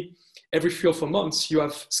every 3 or 4 months, you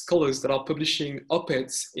have scholars that are publishing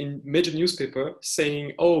op-eds in major newspaper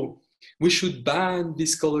saying, oh, we should ban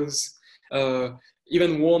these scholars,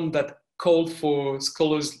 even one that called for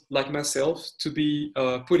scholars like myself to be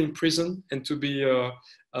put in prison and to be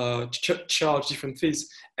charged different fees.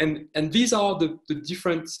 And these are the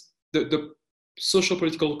different, the social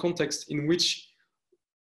political context in which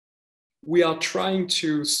we are trying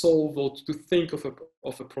to solve or to think of a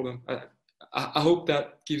problem. I hope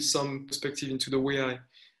that gives some perspective into the way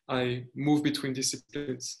I move between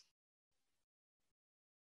disciplines.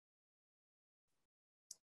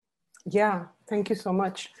 Yeah, thank you so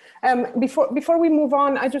much. Before we move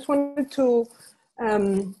on, I just wanted to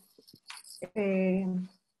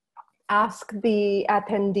ask the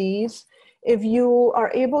attendees if you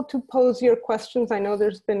are able to pose your questions. I know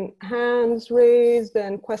there's been hands raised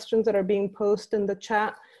and questions that are being posted in the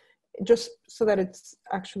chat, just so that it's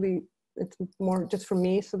more just for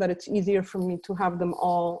me, so that it's easier for me to have them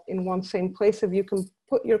all in one same place. If you can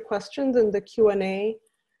put your questions in the Q&A,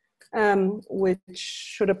 which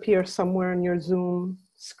should appear somewhere on your Zoom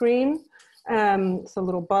screen. It's a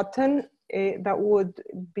little button. That would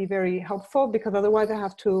be very helpful, because otherwise I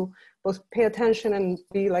have to both pay attention and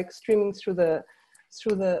be like streaming through the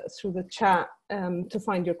chat to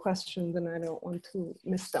find your questions, and I don't want to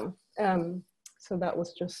miss them. So that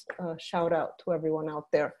was just a shout out to everyone out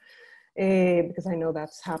there, because I know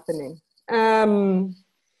that's happening.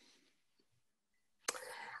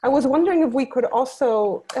 I was wondering if we could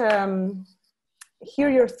also hear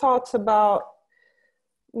your thoughts about,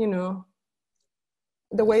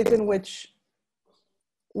 the ways in which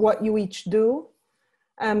what you each do.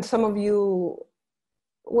 Some of you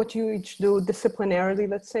what you each do disciplinarily,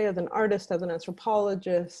 let's say, as an artist, as an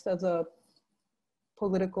anthropologist, as a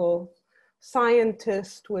political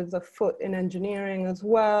scientist with a foot in engineering as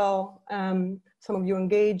well. Some of you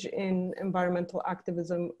engage in environmental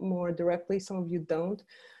activism more directly, some of you don't.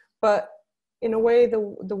 But in a way,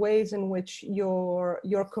 the ways in which your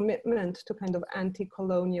commitment to kind of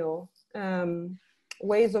anti-colonial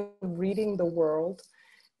ways of reading the world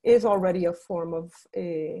is already a form of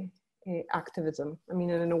activism. I mean,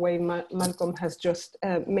 and in a way, Malcom has just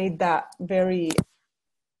made that very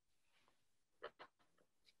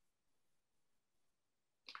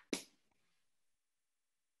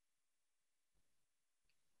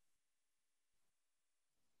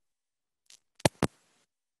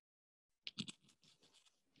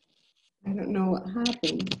I don't know what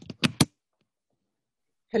happened.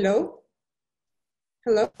 Hello?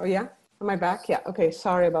 Hello? Oh yeah? Am I back? Yeah, okay,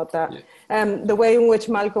 sorry about that. Yeah. The way in which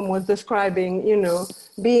Malcom was describing, you know,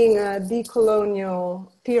 being a decolonial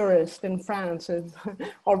theorist in France is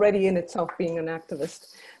already in itself being an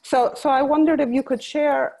activist. So I wondered if you could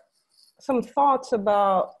share some thoughts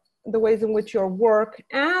about the ways in which your work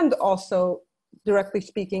and also, directly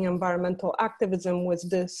speaking, environmental activism was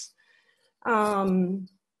this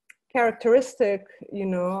characteristic, you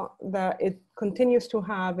know, that it continues to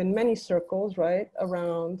have in many circles, right,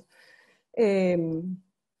 around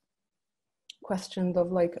questions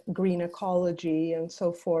of like green ecology and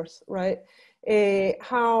so forth, right?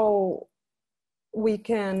 How we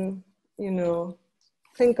can, you know,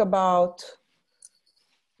 think about,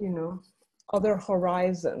 you know, other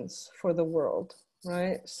horizons for the world,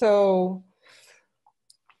 right? So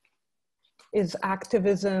is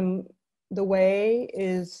activism the way,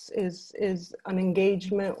 is an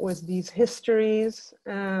engagement with these histories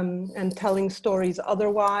and telling stories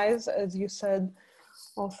otherwise, as you said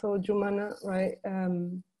also, Jumana, right?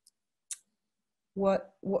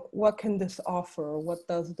 What can this offer? What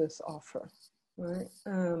does this offer, right?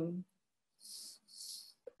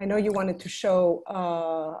 I know you wanted to show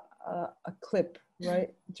a clip,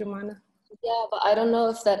 right, Jumana? Yeah, but I don't know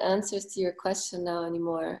if that answers to your question now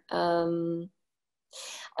anymore.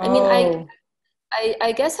 I mean,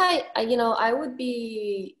 I guess I you know, I would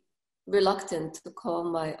be reluctant to call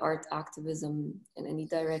my art activism in any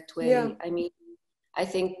direct way. Yeah. I mean, I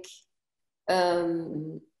think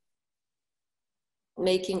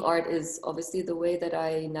making art is obviously the way that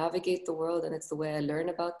I navigate the world, and it's the way I learn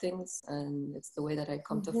about things, and it's the way that I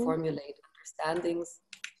come to formulate understandings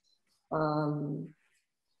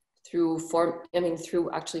through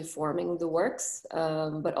actually forming the works,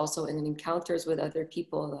 but also in encounters with other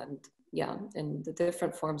people, and yeah, in the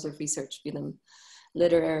different forms of research, be them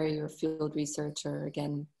literary or field research, or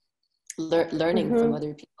again, learning from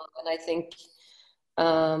other people. And I think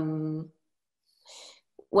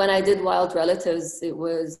when I did Wild Relatives, it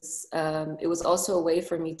was also a way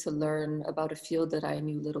for me to learn about a field that I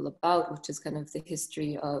knew little about, which is kind of the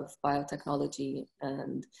history of biotechnology,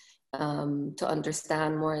 and to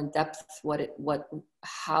understand more in depth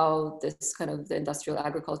how this kind of the industrial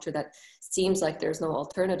agriculture that seems like there's no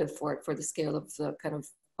alternative for it, for the scale of the kind of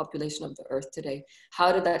population of the earth today.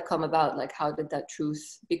 How did that come about? Like, how did that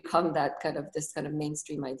truth become that kind of this kind of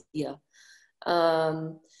mainstream idea?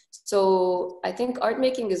 So I think art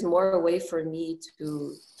making is more a way for me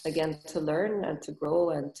to, again, to learn and to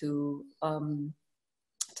grow and to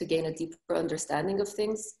gain a deeper understanding of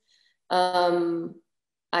things.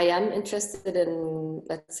 I am interested in,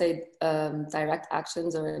 let's say, direct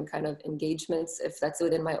actions or in kind of engagements, if that's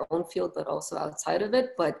within my own field, but also outside of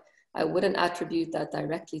it. But I wouldn't attribute that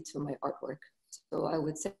directly to my artwork. So I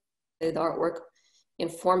would say the artwork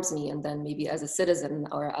informs me, and then maybe as a citizen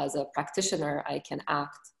or as a practitioner, I can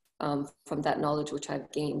act from that knowledge which I've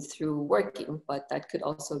gained through working. But that could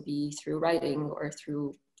also be through writing or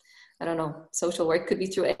through, I don't know, social work, could be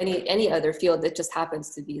through any other field. That just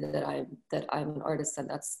happens to be that I'm an artist, and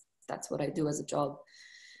that's what I do as a job.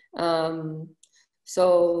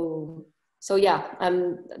 So yeah,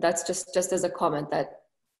 that's just as a comment that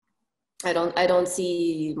I don't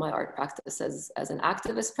see my art practice as an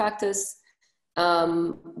activist practice,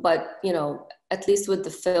 but you know, at least with the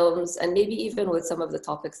films, and maybe even with some of the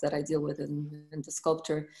topics that I deal with in the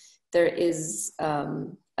sculpture, there is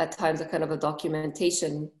at times a kind of a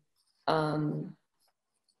documentation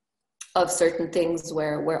of certain things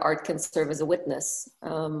where art can serve as a witness,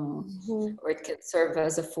 or it can serve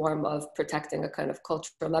as a form of protecting a kind of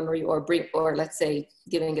cultural memory, or let's say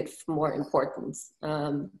giving it more importance.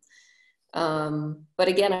 But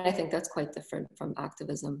again, I think that's quite different from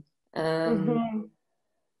activism.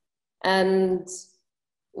 And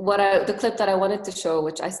the clip that I wanted to show,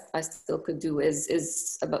 which I still could do,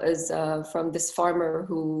 is from this farmer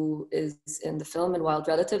who is in the film in Wild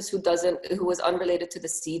Relatives, who was unrelated to the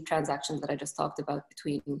seed transactions that I just talked about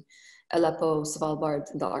between Aleppo,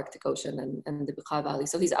 Svalbard, and the Arctic Ocean, and the Bekaa Valley.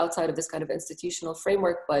 So he's outside of this kind of institutional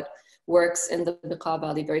framework, but works in the Bekaa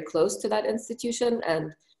Valley very close to that institution.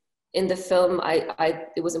 And in the film,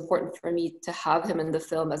 it was important for me to have him in the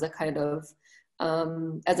film as a kind of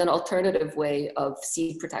as an alternative way of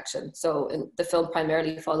seed protection. So the film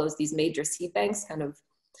primarily follows these major seed banks, kind of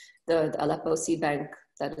the Aleppo seed bank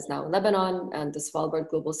that is now in Lebanon, and the Svalbard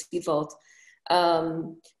Global Seed Vault.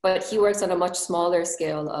 But he works on a much smaller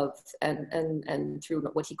scale and through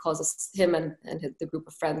what he calls him and the group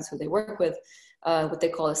of friends who they work with, what they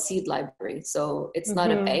call a seed library. So it's not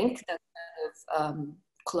a bank that's kind of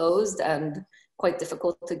closed and quite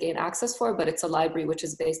difficult to gain access for, but it's a library which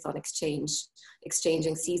is based on exchanging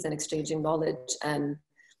seeds and exchanging knowledge, and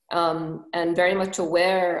very much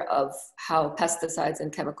aware of how pesticides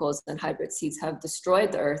and chemicals and hybrid seeds have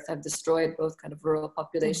destroyed the earth, have destroyed both kind of rural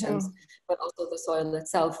populations, but also the soil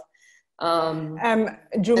itself.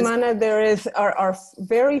 Jumana, there is our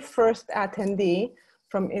very first attendee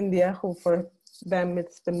from India, who for them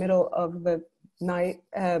it's the middle of the night,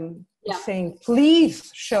 saying, please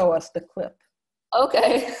show us the clip.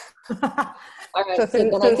 Okay. All right. So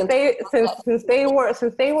since they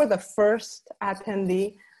were the first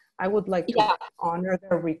attendee, I would like to honor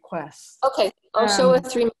their request. Okay, I'll show a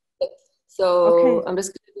 3-minute clip. So I'm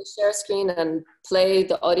just going to share screen and play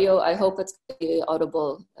the audio. I hope it's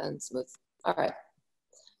audible and smooth. All right.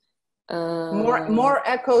 More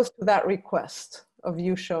echoes to that request of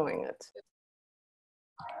you showing it.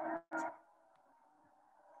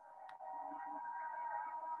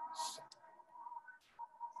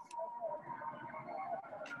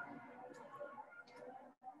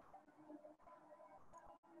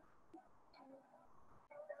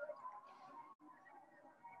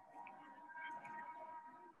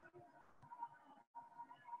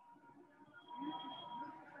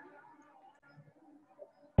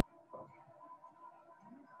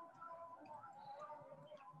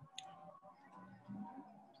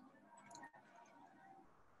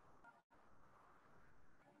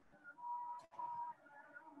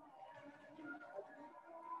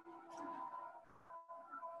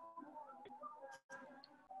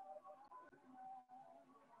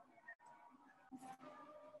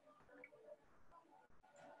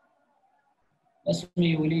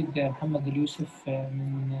 اسمي وليد محمد اليوسف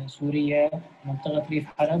من سوريا، منطقة ريف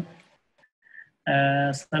حلب.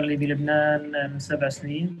 صار لي بلبنان من 7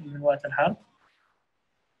 سنين من وقت الحرب.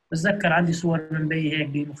 بتذكر عندي صور من بي هيك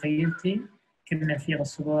بمخيلتي، كنا نفيق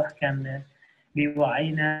الصبح كان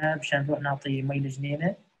بيوعينا مشان نروح نعطي مي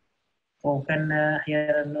الجنينة، وكان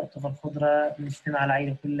أحيانا نقطف الخضرة بنجتمع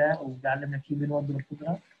العائلة كلها وبيعلمنا كيف بنوضب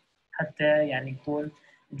الخضرة حتى يعني نكون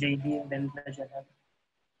جيدين بالمجال هذا.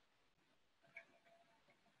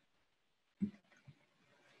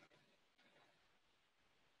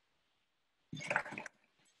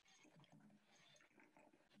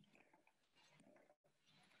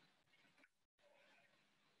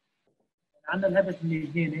 عندنا الهدف من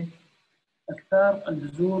الجنينة اكثار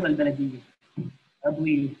البذور البلدية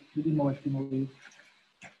عضوية بدون مواد كيماوية.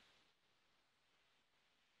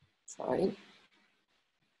 Sorry.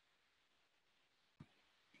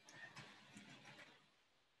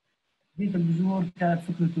 تضيف البذور كانت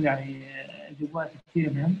فكرته يعني جوات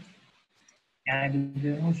كثير مهم،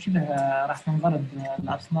 يعني شبه راح تنضرب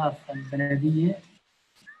الأصناف البلدية،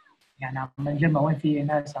 يعني عم نجمع وين في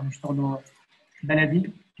ناس عم يشتغلوا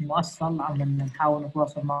بلدي مؤصل، عم نحاول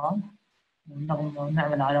نتواصل معهم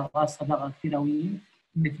ونعمل علاقات صداقة كثير قوية،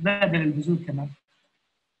 نتبادل البذور كمان،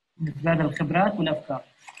 نتبادل الخبرات والأفكار.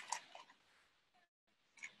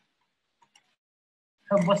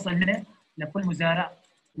 حب وصل هنا لكل مزارع،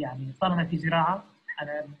 يعني طالما في زراعة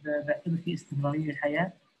أنا بعتبر في استمرارية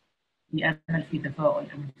للحياة، في أمل، في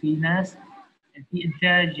تفاؤل، إنه في ناس، في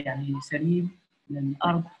إنتاج يعني سليم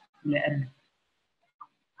للأرض ولأمن.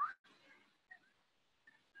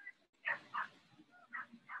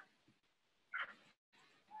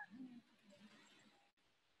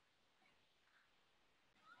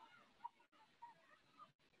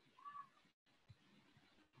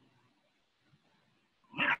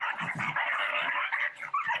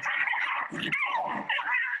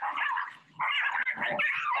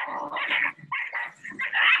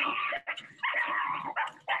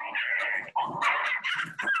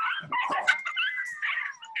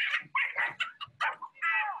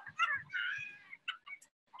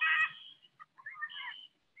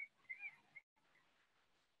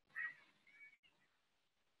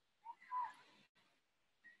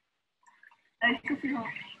 شوفي هون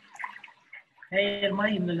هي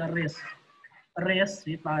المي من الريس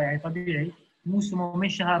يطلع يعني طبيعي موسمه من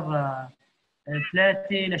شهر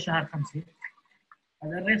 3 لشهر 5.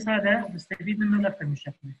 هذا الريس هذا بستفيد منه أكثر من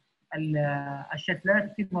شكل.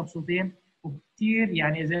 الشتلات كثير مبسوطين وكثير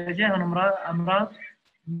يعني إذا جاهم أمراض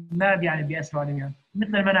ما يعني بيأثروا عليهم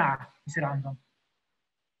مثل المناعة يصير عندهم.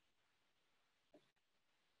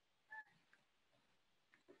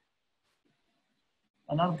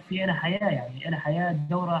 الأرض فيها لها حياة يعني لها حياة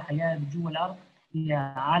دورة حياة جوا الأرض هي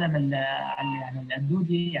عالم يعني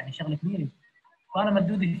الدودة يعني شغلة كبيرة. طالما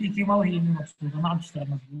الدودة في كيماوي هي مبسوطة ما عم تشتغل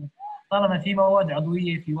مظبوط. طالما في مواد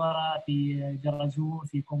عضوية في ورا في جرازول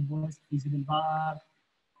في كومبوست في زبل بار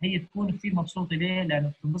هي تكون كثير مبسوطة. ليه؟ لأنه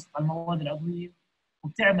بتنبسط على المواد العضوية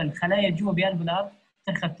وبتعمل خلايا جوا بقلب الأرض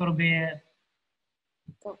تنخى التربة.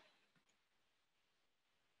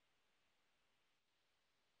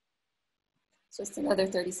 Just another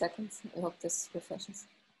 30 seconds. I hope this refreshes.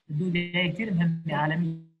 الدودة هي كثير مهمة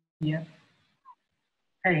عالمية.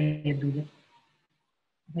 هي الدودة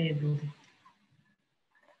هي الدودة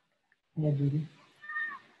هي الدودة.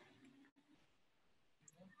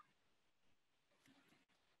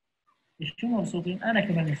 شو مبسوطين؟ أنا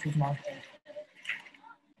كمان مبسوط معك.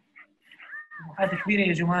 طموحات كبيرة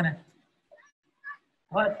يا جمانة.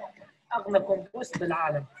 وهذا أغلى كومبوست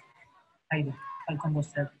بالعالم. هيدا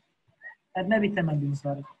الكومبوست هذا ما بيتمن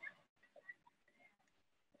بمصاري.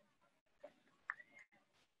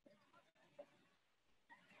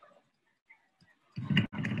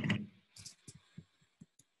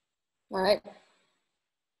 All right.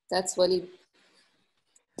 That's Walid.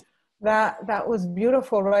 That was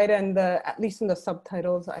beautiful, right? And at least in the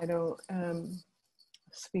subtitles, I don't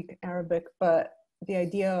speak Arabic, but the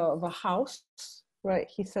idea of a house, right?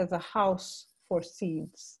 He says a house for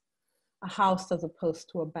seeds, a house as opposed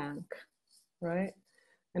to a bank, right?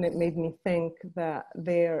 And it made me think that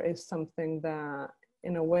there is something that,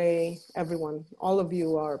 in a way, everyone, all of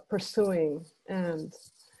you are pursuing and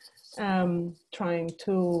trying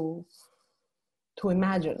to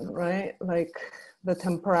imagine, right? Like the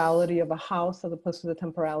temporality of a house as opposed to the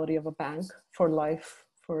temporality of a bank for life,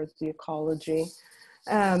 for the ecology,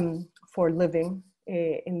 for living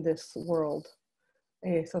in this world.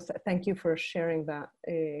 So thank you for sharing that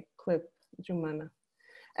clip, Jumana.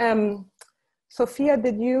 Sophia,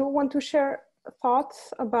 did you want to share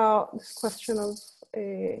thoughts about this question of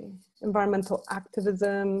environmental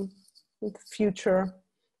activism, the future,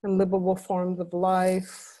 and livable forms of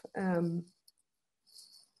life?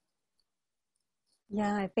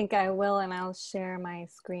 Yeah, I think I will, and I'll share my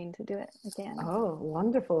screen to do it again. Oh,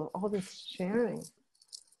 wonderful. All this sharing.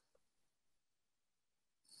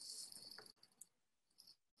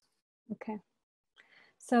 Okay.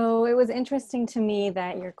 So it was interesting to me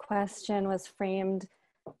that your question was framed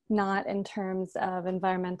not in terms of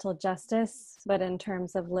environmental justice, but in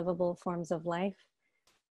terms of livable forms of life.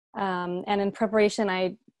 And in preparation,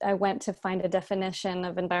 I went to find a definition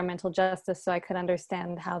of environmental justice so I could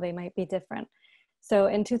understand how they might be different. So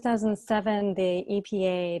in 2007, the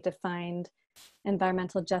EPA defined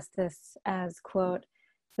environmental justice as, quote,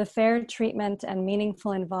 the fair treatment and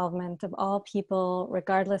meaningful involvement of all people,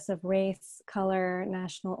 regardless of race, color,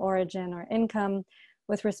 national origin, or income,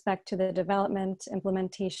 with respect to the development,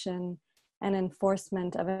 implementation, and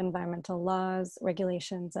enforcement of environmental laws,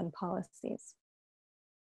 regulations, and policies.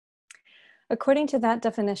 According to that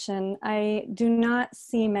definition, I do not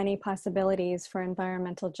see many possibilities for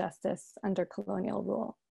environmental justice under colonial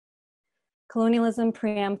rule. Colonialism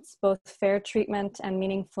preempts both fair treatment and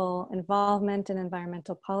meaningful involvement in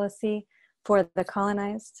environmental policy for the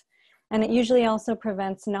colonized, and it usually also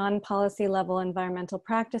prevents non-policy level environmental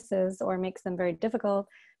practices or makes them very difficult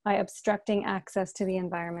by obstructing access to the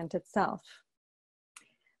environment itself.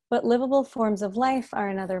 But livable forms of life are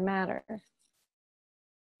another matter.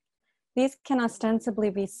 These can ostensibly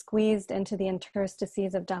be squeezed into the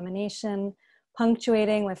interstices of domination,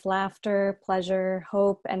 punctuating with laughter, pleasure,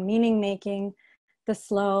 hope, and meaning-making the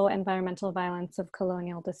slow environmental violence of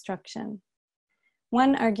colonial destruction.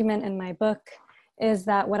 One argument in my book is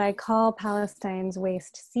that what I call Palestine's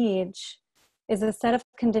waste siege is a set of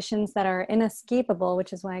conditions that are inescapable,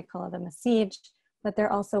 which is why I call them a siege, but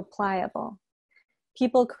they're also pliable.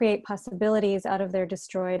 People create possibilities out of their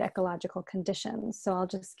destroyed ecological conditions. So I'll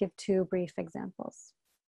just give two brief examples.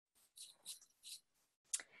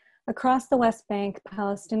 Across the West Bank,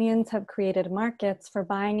 Palestinians have created markets for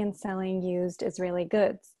buying and selling used Israeli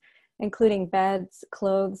goods, including beds,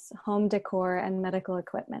 clothes, home decor, and medical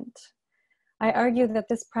equipment. I argue that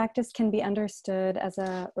this practice can be understood as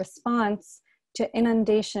a response to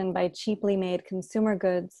inundation by cheaply made consumer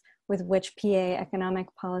goods with which PA economic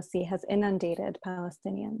policy has inundated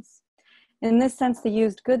Palestinians. In this sense, the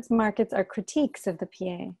used goods markets are critiques of the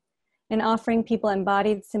PA. In offering people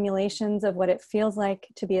embodied simulations of what it feels like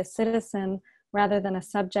to be a citizen rather than a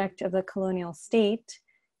subject of the colonial state,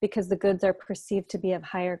 because the goods are perceived to be of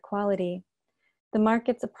higher quality, the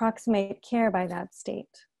markets approximate care by that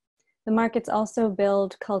state. The markets also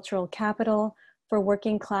build cultural capital for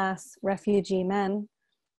working class refugee men,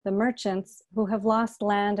 the merchants who have lost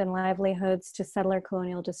land and livelihoods to settler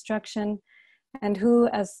colonial destruction, and who,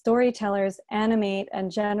 as storytellers, animate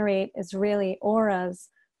and generate Israeli auras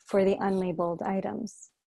for the unlabeled items.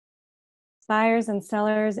 Buyers and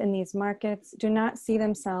sellers in these markets do not see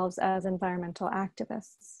themselves as environmental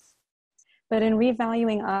activists, but in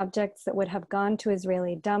revaluing objects that would have gone to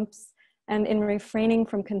Israeli dumps and in refraining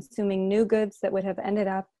from consuming new goods that would have ended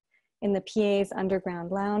up in the PA's underground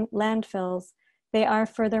landfills, they are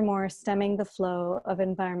furthermore stemming the flow of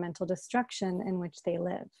environmental destruction in which they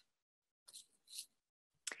live.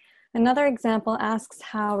 Another example asks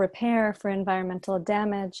how repair for environmental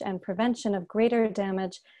damage and prevention of greater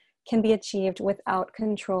damage can be achieved without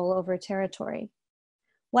control over territory.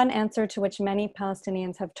 One answer to which many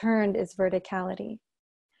Palestinians have turned is verticality.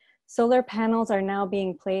 Solar panels are now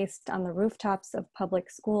being placed on the rooftops of public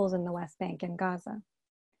schools in the West Bank and Gaza.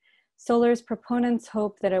 Solar's proponents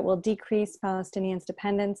hope that it will decrease Palestinians'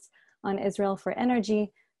 dependence on Israel for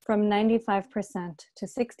energy from 95% to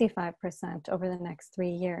 65% over the next 3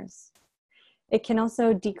 years. It can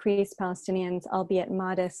also decrease Palestinians', albeit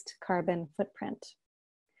modest, carbon footprint.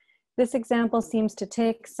 This example seems to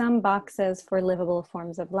tick some boxes for livable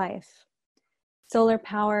forms of life. Solar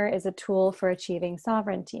power is a tool for achieving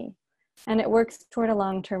sovereignty, and it works toward a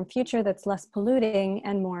long-term future that's less polluting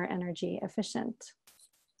and more energy efficient.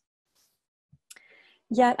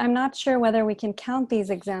 Yet, I'm not sure whether we can count these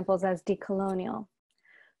examples as decolonial.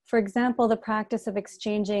 For example, the practice of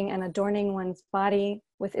exchanging and adorning one's body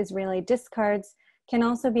with Israeli discards can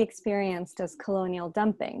also be experienced as colonial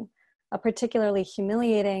dumping, a particularly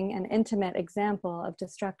humiliating and intimate example of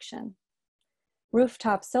destruction.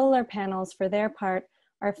 Rooftop solar panels, for their part,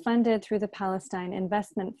 are funded through the Palestine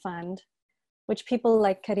Investment Fund, which people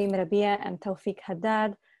like Karim Rabia and Tawfiq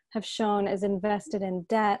Haddad have shown is invested in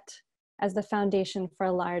debt as the foundation for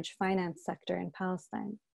a large finance sector in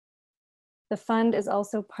Palestine. The fund is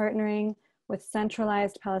also partnering with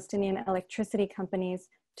centralized Palestinian electricity companies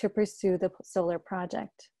to pursue the solar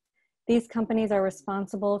project. These companies are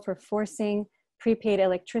responsible for forcing prepaid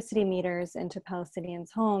electricity meters into Palestinians'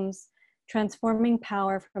 homes, transforming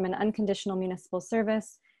power from an unconditional municipal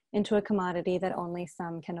service into a commodity that only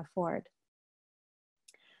some can afford.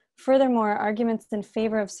 Furthermore, arguments in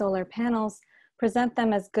favor of solar panels present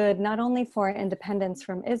them as good not only for independence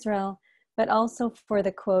from Israel, but also for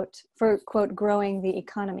the quote, growing the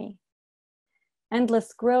economy.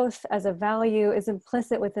 Endless growth as a value is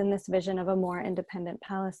implicit within this vision of a more independent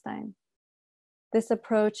Palestine. This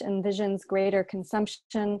approach envisions greater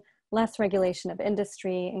consumption, less regulation of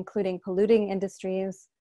industry, including polluting industries,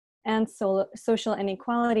 and social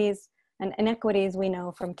inequalities and inequities we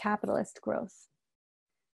know from capitalist growth.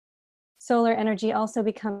 Solar energy also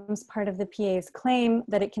becomes part of the PA's claim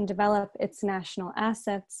that it can develop its national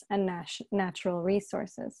assets and natural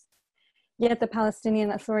resources. Yet the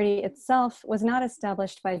Palestinian Authority itself was not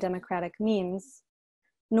established by democratic means,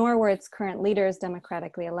 nor were its current leaders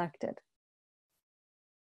democratically elected.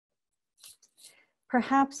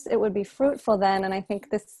 Perhaps it would be fruitful then, and I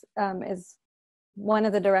think this is one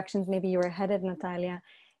of the directions maybe you were headed, Natalia,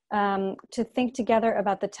 to think together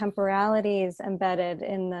about the temporalities embedded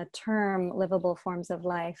in the term livable forms of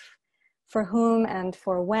life. For whom and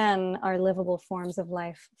for when are livable forms of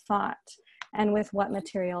life fought, and with what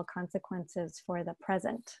material consequences for the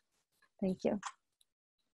present? Thank you.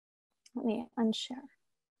 Let me unshare.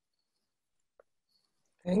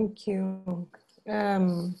 Thank you.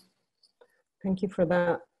 Thank you for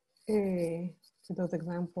that, for those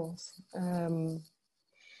examples.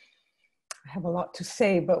 I have a lot to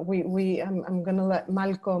say, but I'm going to let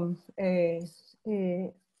Malcom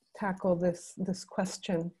tackle this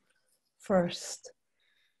question first.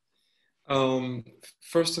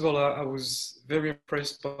 First of all, I was very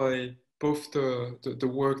impressed by both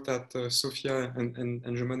the work that Sophia and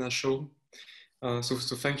Jumana showed. So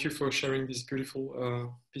thank you for sharing these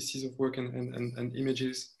beautiful pieces of work and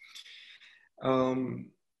images.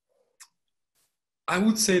 I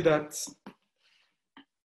would say that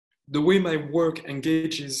the way my work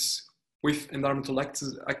engages with environmental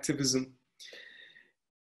activism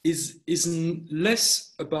is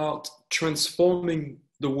less about transforming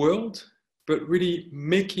the world, but really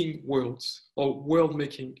making worlds, or world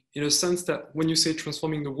making, in a sense that when you say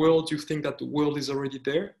transforming the world, you think that the world is already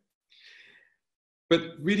there, but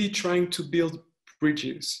really trying to build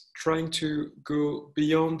bridges, trying to go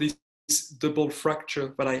beyond this double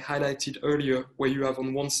fracture that I highlighted earlier, where you have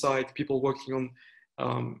on one side people working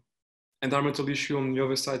on environmental issue, on the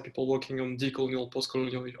other side people working on decolonial,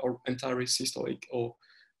 postcolonial, or anti-racist or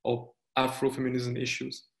Afrofeminism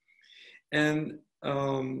issues. And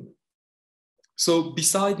so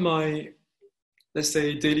beside my, let's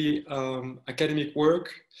say, daily academic work,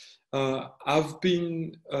 I've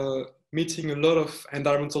been meeting a lot of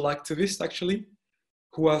environmental activists, actually,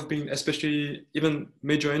 who have been, especially even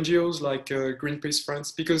major NGOs like Greenpeace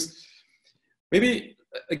France, because maybe,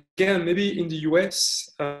 again, maybe in the US,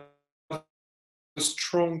 a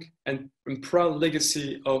strong and proud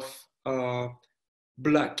legacy of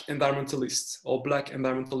Black environmentalists, or Black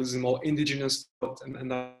environmentalism, or indigenous thought and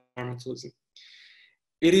environmentalism.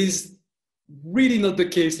 It is really not the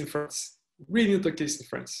case in France, really not the case in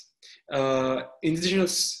France.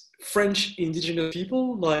 French indigenous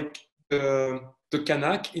people like the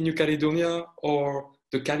Kanak in New Caledonia, or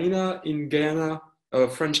the Kalina in Guyana,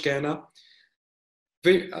 French Guyana,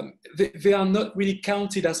 they are not really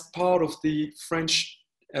counted as part of the French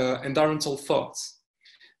environmental thoughts.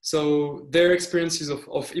 So their experiences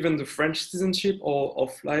of even the French citizenship or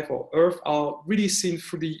of life or Earth are really seen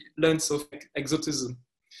through the lens of exotism.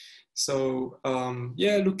 So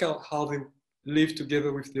yeah, look at how they live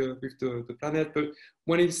together with the planet. But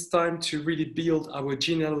when it's time to really build our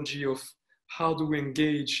genealogy of how do we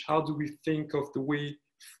engage, how do we think of the way,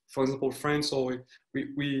 for example, France, or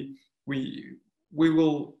we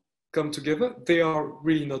will come together, they are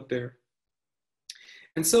really not there.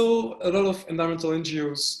 And so a lot of environmental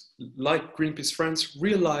NGOs like Greenpeace France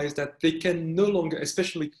realize that they can no longer,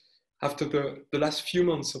 especially after the last few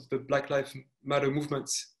months of the Black Lives Matter movement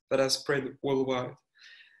that has spread worldwide,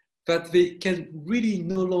 that they can really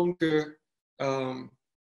no longer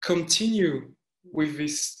continue with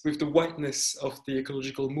the whiteness of the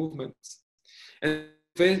ecological movement. And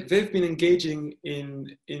they've been engaging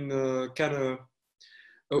in a kind of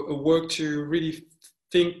a work to really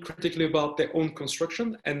think critically about their own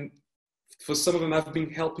construction. And for some of them, I've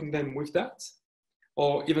been helping them with that,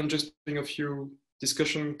 or even just doing a few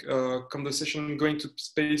discussion, conversation, going to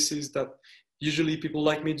spaces that usually people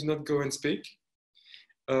like me do not go and speak.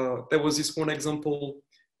 There was this one example.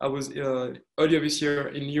 I was earlier this year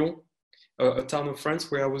in Lyon, a town of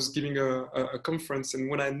France, where I was giving a conference. And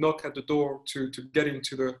when I knocked at the door to get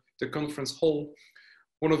into the conference hall,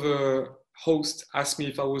 one of the hosts asked me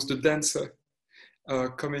if I was the dancer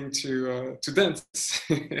coming to dance.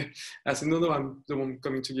 I said, no, I'm the one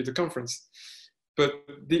coming to give the conference. But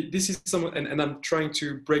this is some, and I'm trying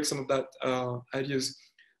to break some of that ideas.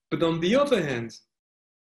 But on the other hand,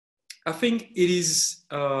 I think it is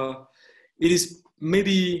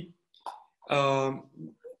maybe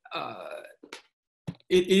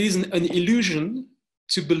it is an illusion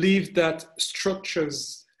to believe that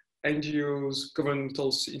structures, NGOs,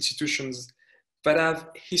 governmental institutions that have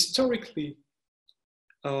historically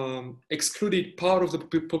excluded part of the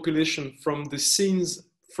population from the scenes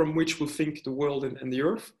from which we think the world and the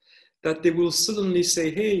earth, that they will suddenly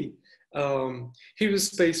say, hey, here's a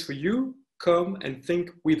space for you, come and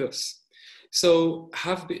think with us. So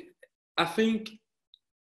I think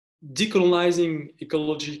decolonizing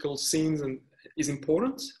ecological scenes is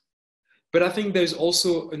important, but I think there's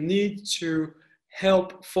also a need to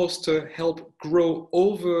help foster, help grow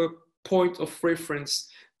over point of reference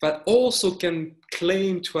that also can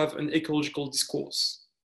claim to have an ecological discourse.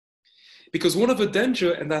 Because one of the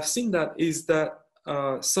danger, and I've seen that, is that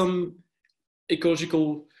some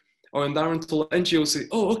ecological or environmental NGOs say,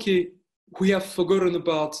 oh, okay, we have forgotten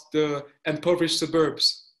about the impoverished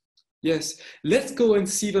suburbs. Yes, let's go and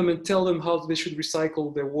see them and tell them how they should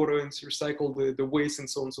recycle their water and recycle the waste and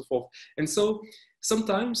so on and so forth. And so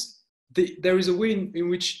sometimes there is a way in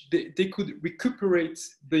which they could recuperate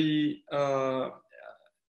the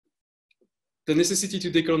necessity to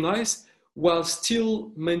decolonize while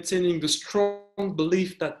still maintaining the strong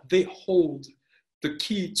belief that they hold the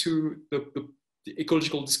key to the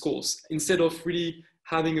ecological discourse, instead of really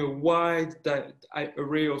having a wide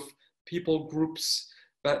array of people groups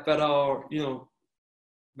that are,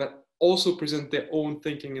 that also present their own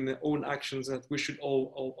thinking and their own actions that we should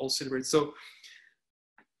all celebrate. So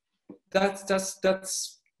that's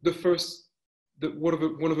the first,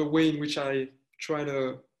 one of the way in which I try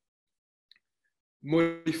to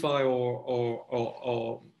modify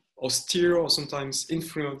or steer or sometimes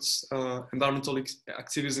influence environmental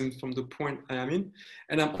activism from the point I am in.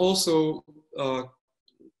 And I'm also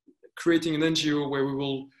creating an NGO where we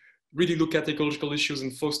will really look at ecological issues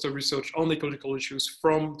and foster research on ecological issues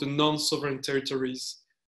from the non-sovereign territories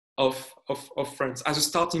of France as a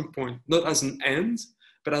starting point, not as an end,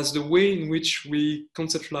 but as the way in which we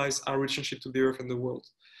conceptualize our relationship to the earth and the world,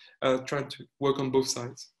 trying to work on both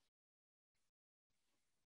sides.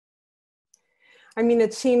 I mean,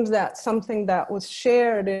 it seems that something that was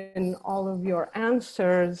shared in all of your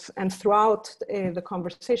answers and throughout the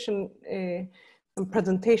conversation and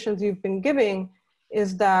presentations you've been giving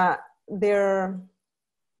is that the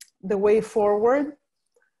way forward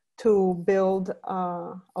to build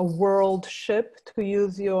a world ship, to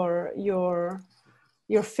use your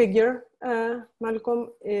figure, Malcom,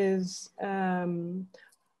 is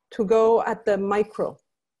to go at the micro,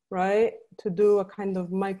 right? To do a kind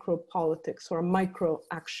of micro politics or a micro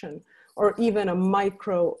action, or even a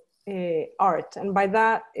micro art. And by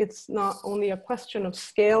that, it's not only a question of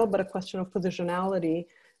scale, but a question of positionality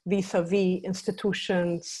vis-a-vis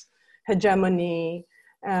institutions, hegemony,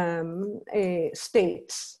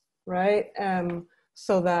 states, right?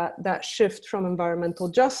 So that shift from environmental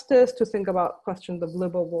justice to think about questions of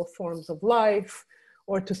livable forms of life,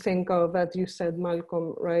 or to think of, as you said,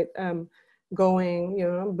 Malcom, right? Going,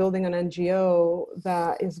 building an NGO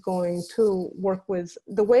that is going to work with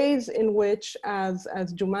the ways in which, as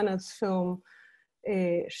Jumana's film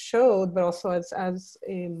showed, but also as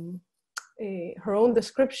her own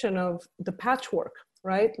description of the patchwork,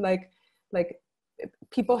 right? Like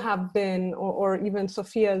people have been, or even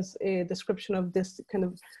Sophia's description of this kind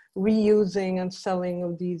of reusing and selling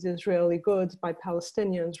of these Israeli goods by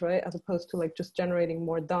Palestinians, right? As opposed to like just generating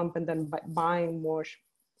more dump and then buying more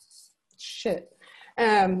shit,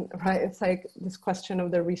 right? It's like this question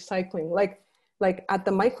of the recycling, like at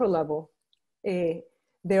the micro level,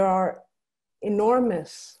 there are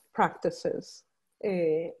enormous practices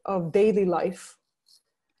of daily life,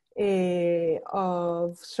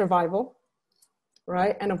 of survival,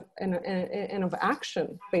 right, and of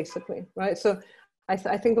action, basically, right? So I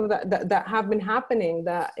think of that have been happening,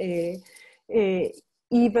 that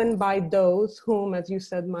even by those whom, as you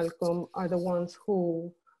said, Malcom, are the ones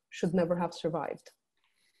who should never have survived,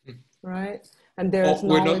 right? And there's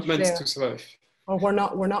we're not meant to survive, or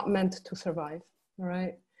we're not meant to survive,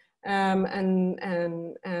 right? And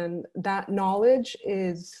that knowledge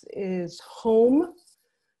is home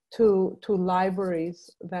to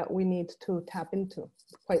libraries that we need to tap into,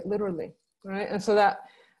 quite literally, right? And so that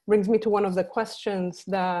brings me to one of the questions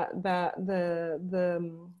that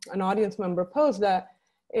an audience member posed, that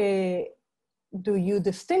do you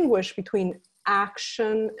distinguish between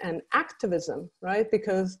action and activism, right?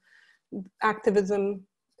 Because activism,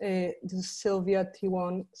 Sylvia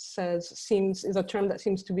Tiwan says, is a term that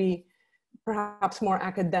seems to be perhaps more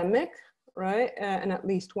academic, right? And at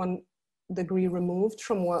least one degree removed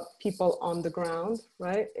from what people on the ground,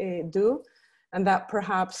 right, do. And that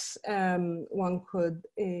perhaps one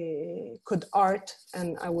could art,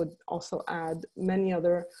 and I would also add many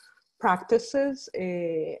other practices,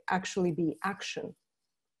 actually be action,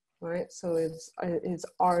 right? So it's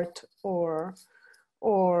art or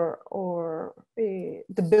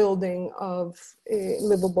the building of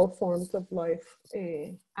livable forms of life,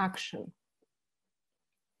 action.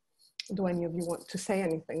 Do any of you want to say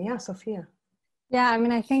anything? Yeah, Sophia. Yeah, I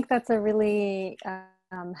mean, I think that's a really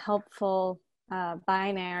helpful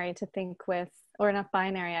binary to think with, or not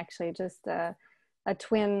binary actually, just a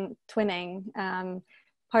twinning.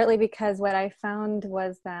 Partly because what I found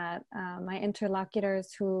was that my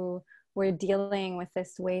interlocutors who were dealing with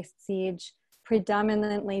this waste siege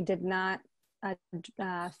predominantly did not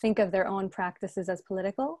think of their own practices as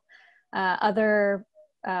political. Other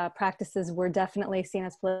practices were definitely seen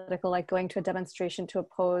as political, like going to a demonstration to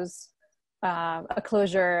oppose a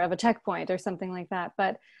closure of a checkpoint or something like that.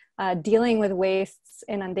 But dealing with wastes,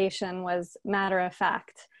 inundation was matter of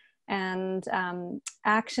fact. And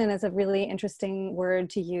action is a really interesting word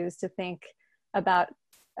to use to think about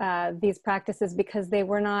these practices, because they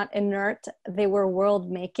were not inert, they were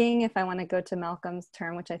world making, if I want to go to Malcolm's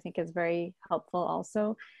term, which I think is very helpful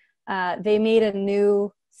also. They made a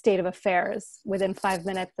new state of affairs within 5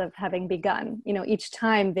 minutes of having begun. You know, each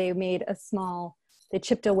time they made they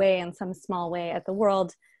chipped away in some small way at the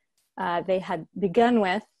world they had begun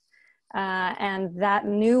with. And that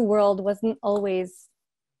new world wasn't always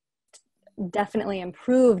definitely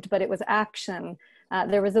improved, but it was action.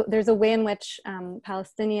 There's a way in which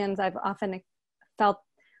Palestinians, I've often felt,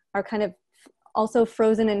 are kind of also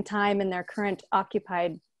frozen in time in their current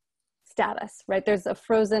occupied status, right? There's a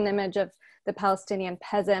frozen image of the Palestinian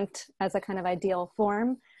peasant as a kind of ideal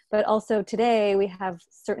form, but also today we have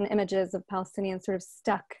certain images of Palestinians sort of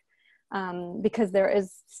stuck because there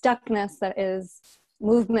is stuckness that is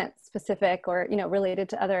movement specific or, you know, related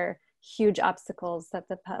to other huge obstacles that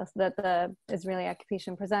the Israeli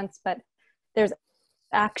occupation presents, but there's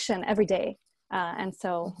action every day. And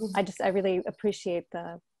so I really appreciate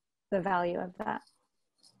the value of that.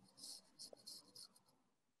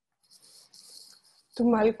 Do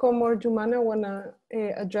Malcom or Jumana want to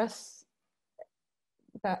address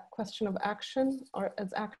that question of action, art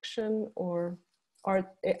as action, or art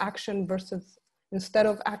action versus instead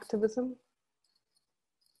of activism?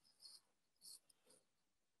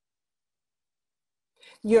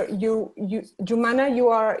 Jumana, you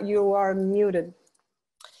are muted.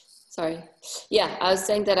 Sorry. Yeah, I was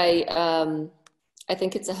saying that I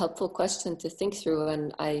think it's a helpful question to think through,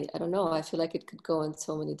 and I don't know, I feel like it could go in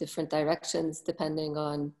so many different directions depending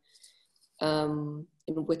on in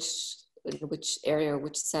which area,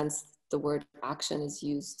 which sense the word action is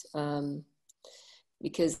used.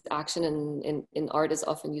 Because action in art is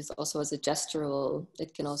often used also as a gestural,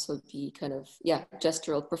 it can also be kind of, yeah,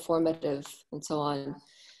 gestural, performative, and so on.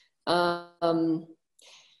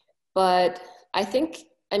 But I think,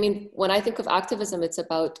 I mean, when I think of activism, it's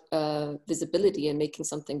about visibility and making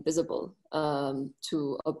something visible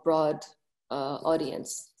to a broad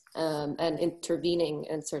audience and intervening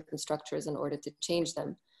in certain structures in order to change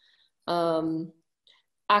them.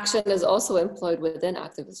 Action is also employed within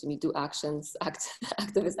activism. You do actions,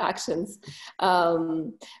 activist actions,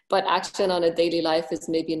 but action on a daily life is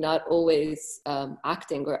maybe not always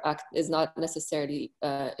acting, or is not necessarily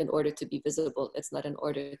in order to be visible. It's not in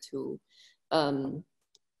order to,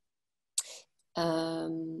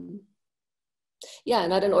 yeah,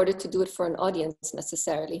 not in order to do it for an audience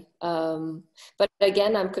necessarily. But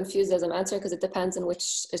again, I'm confused as I'm answering because it depends in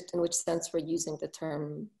which sense we're using the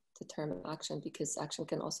term action, because action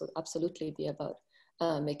can also absolutely be about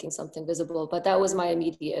making something visible. But that was my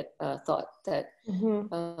immediate thought that,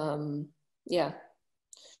 yeah.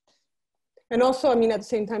 And also, I mean, at the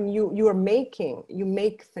same time, you make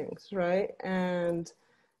things, right? And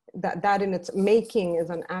that in its making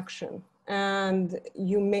is an action. And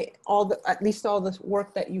you make at least all the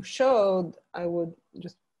work that you showed, I would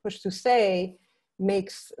just push to say,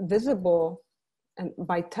 makes visible, and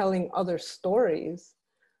by telling other stories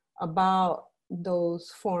about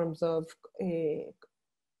those forms of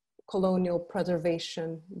colonial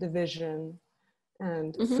preservation, division,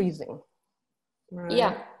 and freezing. Right?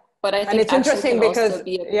 Yeah, but I think and it's interesting because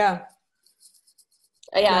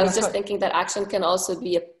I was just thinking that action can also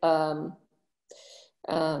be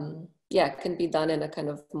can be done in a kind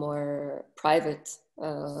of more private.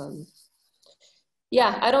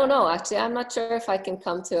 Yeah, I don't know. Actually, I'm not sure if I can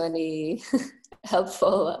come to any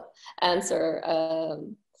helpful answer.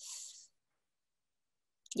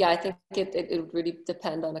 Yeah, I think it would really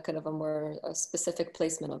depend on a kind of a more specific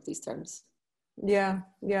placement of these terms. Yeah.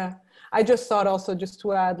 I just thought also, just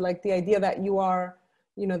to add, like the idea that you are,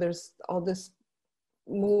 you know, there's all this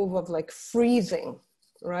move of like freezing,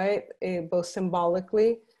 right? Both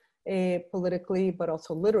symbolically, politically, but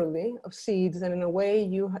also literally, of seeds. And in a way,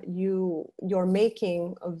 your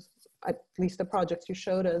making of, at least the projects you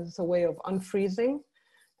showed us, is a way of unfreezing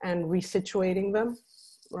and resituating them,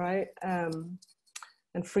 right?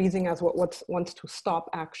 And freezing as what wants to stop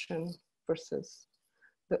action versus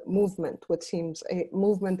the movement. What seems a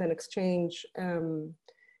movement and exchange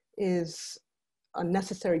is a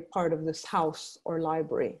necessary part of this house or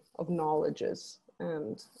library of knowledges,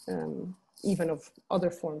 and even of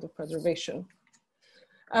other forms of preservation.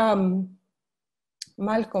 Malcom,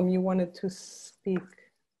 you wanted to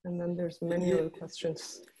speak, and then there's many other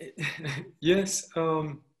questions. Yes.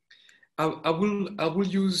 I will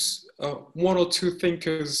use one or two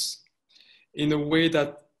thinkers in a way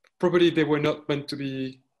that probably they were not meant to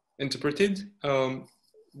be interpreted.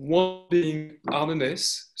 One being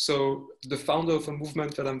Arnenes, so the founder of a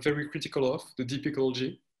movement that I'm very critical of, the deep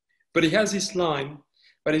ecology. But he has this line,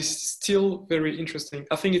 but it's still very interesting.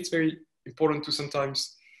 I think it's very important to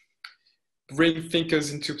sometimes bring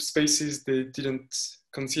thinkers into spaces they didn't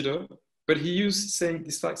consider. But he used saying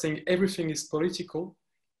everything is political,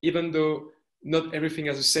 even though not everything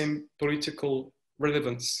has the same political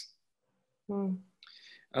relevance. And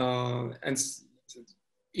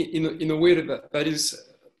in a way that is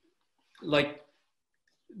like,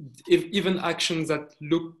 if even actions that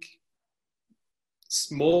look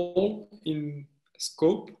small in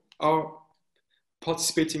scope are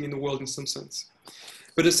participating in the world in some sense.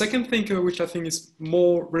 But the second thinker, which I think is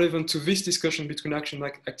more relevant to this discussion between action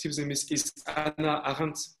and activism, is Hannah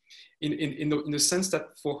Arendt, in the sense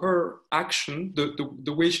that for her, action,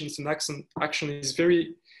 the way she understands action is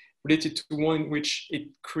very related to one in which it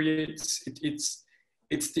creates,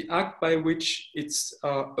 it's the act by which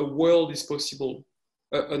a world is possible,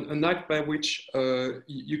 an act by which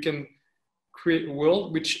you can create a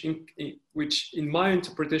world which in my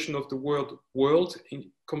interpretation of the word world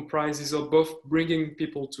comprises of both bringing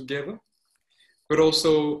people together, but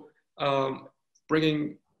also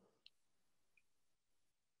bringing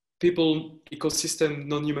people, ecosystem,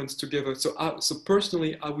 non-humans together. So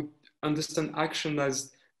personally, I would understand action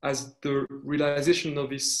as the realization of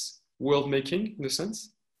this world making, in a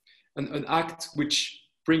sense, an act which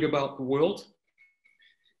bring about the world.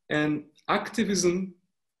 And activism,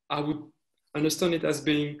 I would understand it as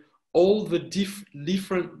being all the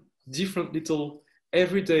different little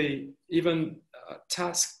everyday, even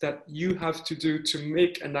tasks that you have to do to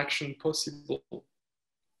make an action possible.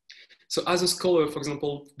 So as a scholar, for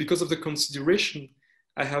example, because of the consideration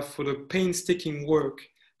I have for the painstaking work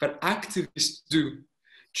that activists do,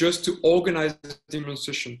 just to organize a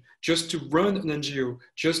demonstration, just to run an NGO,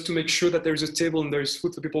 just to make sure that there is a table and there is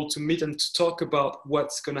food for people to meet and to talk about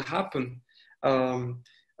what's going to happen.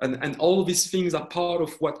 And all of these things are part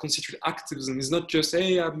of what constitutes activism. It's not just,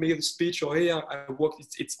 hey, I made a speech, or hey, I worked.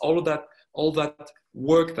 It's all of that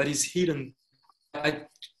work that is hidden. I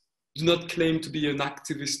do not claim to be an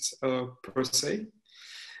activist per se.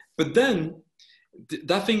 But then,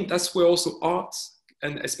 that's where also art,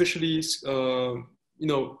 and especially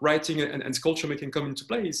writing and sculpture making come into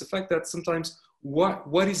play, is the fact that sometimes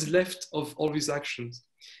what is left of all these actions.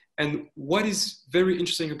 And what is very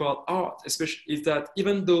interesting about art, especially, is that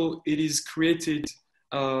even though it is created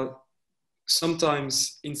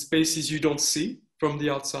sometimes in spaces you don't see from the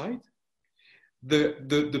outside,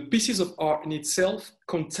 the pieces of art in itself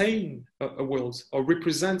contain a world, or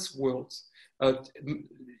represents worlds,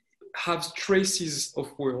 have traces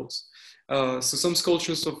of worlds. So some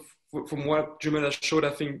sculptures from what Jumana showed,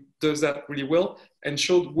 I think, does that really well, and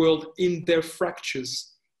showed world in their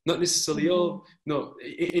fractures, not necessarily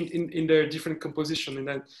in their different composition,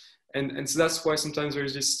 and so that's why sometimes there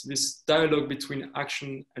is this dialogue between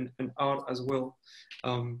action and art as well.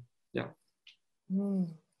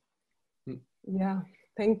 Yeah,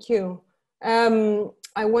 thank you.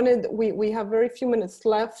 We have very few minutes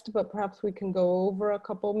left, but perhaps we can go over a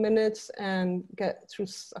couple minutes and get through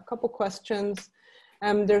a couple questions.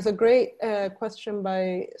 There's a great question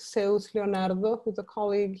by Zeus Leonardo, who's a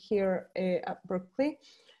colleague here at Berkeley.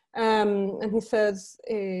 And he says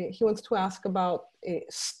he wants to ask about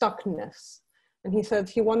stuckness. And he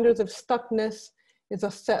says he wonders if stuckness is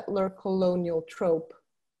a settler colonial trope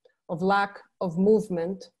of lack of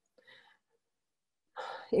movement,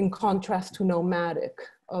 in contrast to nomadic,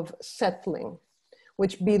 of settling,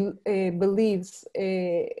 which believes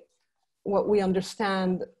what we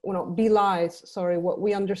understand, belies, what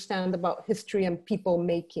we understand about history and people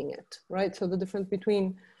making it, right? So the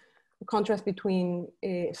contrast between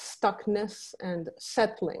stuckness and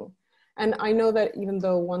settling. And I know that even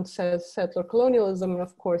though one says settler colonialism, and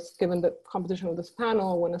of course, given the composition of this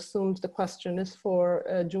panel, one assumes the question is for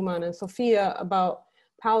Jumana and Sophia about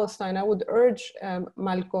Palestine, I would urge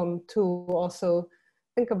Malcom to also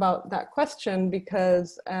think about that question,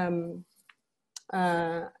 because of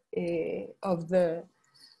the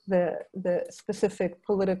specific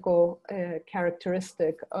political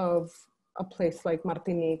characteristic of a place like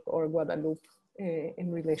Martinique or Guadeloupe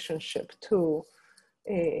in relationship to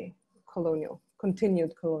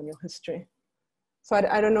continued colonial history. So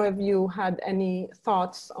I don't know if you had any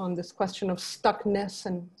thoughts on this question of stuckness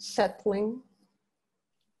and settling.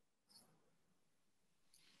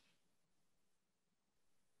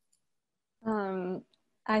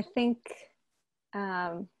 I think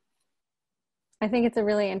it's a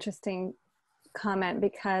really interesting comment,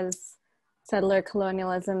 because settler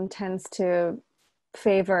colonialism tends to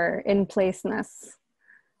favor in-placeness.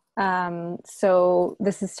 So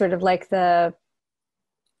this is sort of like the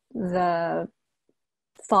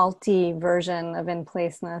faulty version of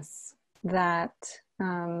in-placeness that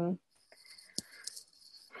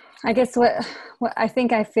I guess what I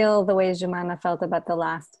think I feel the way Jumana felt about the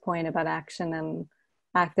last point about action and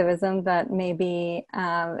activism, that maybe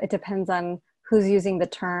it depends on who's using the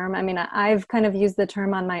term. I mean, I've kind of used the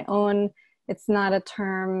term on my own. It's not a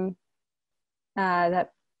term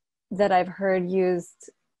that I've heard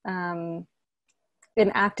used in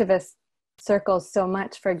activist circles so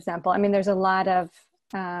much, for example. I mean, there's a lot of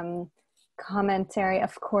commentary,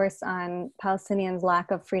 of course, on Palestinians'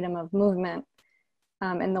 lack of freedom of movement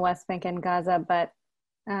in the West Bank and Gaza, but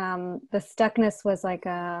the stuckness was like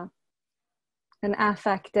an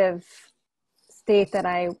affective state that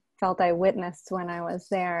I felt I witnessed when I was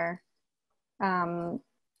there. So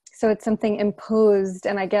it's something imposed,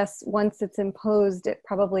 and I guess once it's imposed, it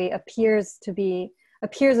probably appears to be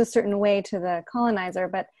appears a certain way to the colonizer,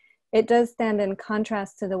 but it does stand in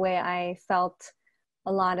contrast to the way I felt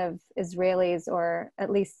a lot of Israelis, or at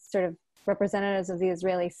least sort of representatives of the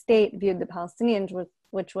Israeli state, viewed the Palestinians,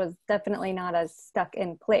 which was definitely not as stuck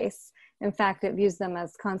in place. In fact, it views them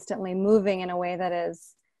as constantly moving in a way that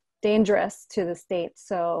is dangerous to the state.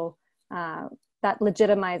 So that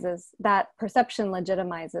perception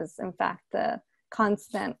legitimizes, in fact, the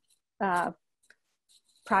constant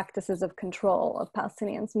practices of control of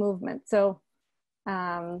Palestinians' movement. So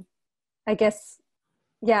I guess,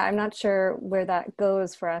 yeah, I'm not sure where that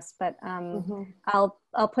goes for us, but I'll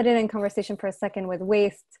put it in conversation for a second with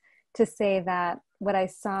waste, to say that what I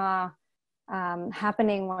saw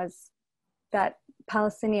happening was that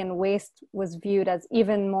Palestinian waste was viewed as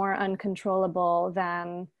even more uncontrollable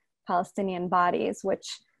than Palestinian bodies,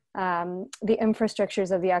 which the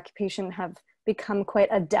infrastructures of the occupation have become quite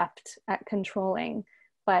adept at controlling.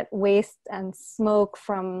 But waste and smoke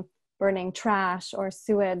from burning trash or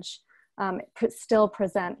sewage still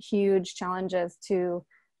present huge challenges to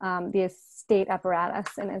the state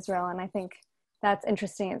apparatus in Israel. And I think that's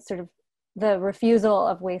interesting. It's sort of the refusal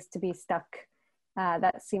of waste to be stuck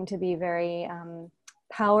that seem to be very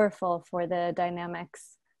powerful for the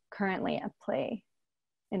dynamics currently at play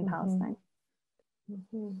in Palestine.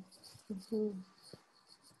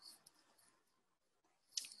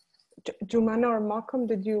 Jumana or Malcom,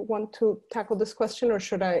 did you want to tackle this question, or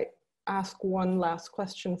should I ask one last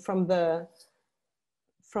question from the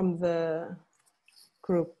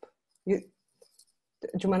group?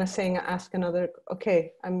 Jumana saying ask another.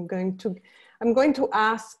 Okay, I'm going to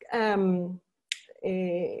ask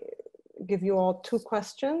give you all two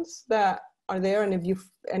questions that are there, and if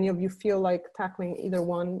any of you feel like tackling either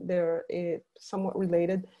one, they're somewhat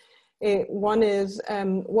related. One is,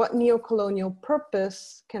 what neo-colonial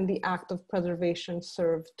purpose can the act of preservation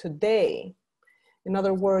serve today? In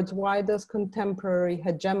other words, why does contemporary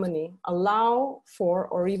hegemony allow for,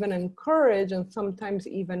 or even encourage, and sometimes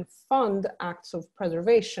even fund acts of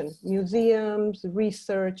preservation, museums,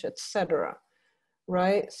 research, etc.?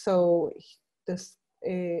 Right? So this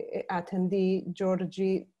attendee,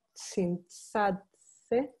 Georgi Tsintsadze,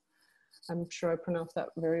 I'm sure I pronounced that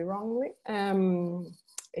very wrongly,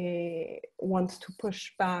 wants to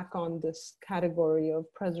push back on this category of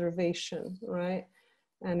preservation, right?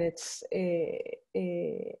 And it's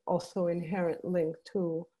also inherent link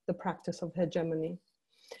to the practice of hegemony.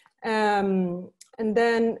 And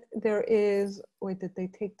then there is, wait, did they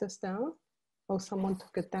take this down? Oh, someone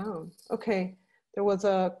took it down. Okay, there was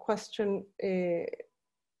a question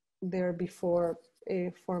there before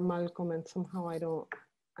for Malcom, and somehow I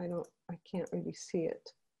can't really see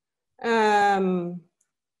it.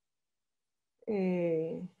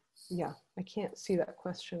 Yeah, I can't see that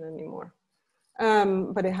question anymore.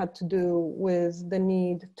 But it had to do with the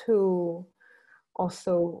need to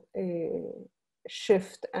also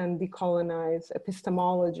shift and decolonize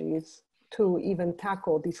epistemologies to even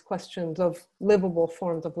tackle these questions of livable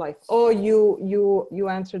forms of life. Oh, you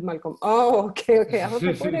answered, Malcom. Oh, okay. I was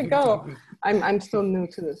like, where'd it go? I'm still new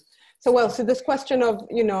to this. So this question of,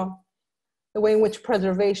 the way in which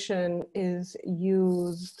preservation is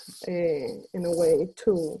used in a way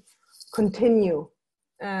to continue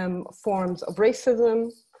forms of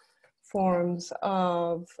racism, forms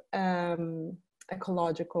of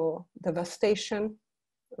ecological devastation,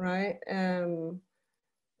 right? And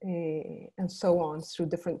so on, through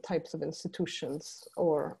different types of institutions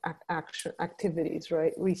or activities,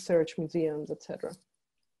 right? Research, museums, etc.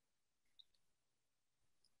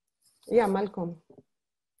 Yeah, Malcom.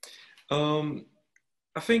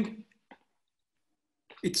 I think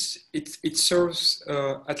it serves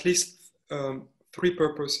at least three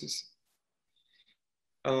purposes,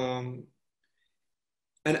 and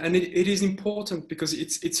it is important because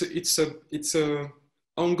it's a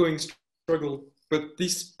ongoing struggle. But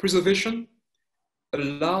this preservation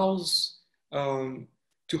allows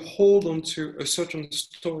to hold on to a certain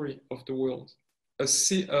story of the world, the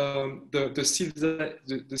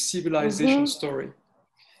civilization story.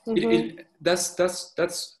 That's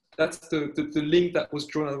the link that was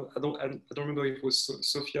drawn. I don't remember if it was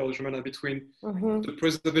Sophia or Jumana, between the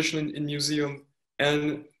preservation in museum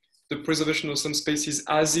and the preservation of some spaces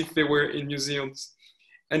as if they were in museums,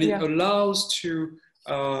 and it allows to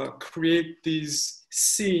create this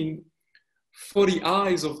scene for the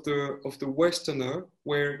eyes of the Westerner,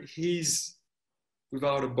 where he's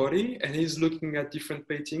without a body and he's looking at different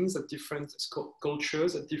paintings, at different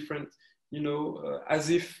cultures, at different, as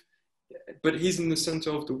if, but he's in the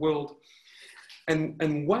center of the world.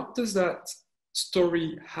 And what does that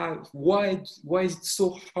story has, why is it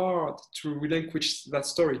so hard to relinquish that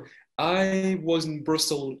story? I was in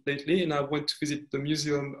Brussels lately and I went to visit the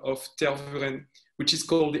Museum of Tervuren, which is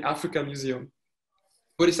called the Africa Museum.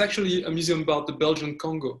 But it's actually a museum about the Belgian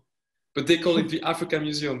Congo, but they call it the Africa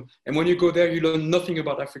Museum. And when you go there, you learn nothing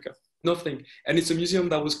about Africa, nothing. And it's a museum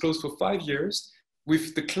that was closed for 5 years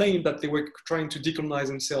with the claim that they were trying to decolonize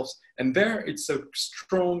themselves. And there it's a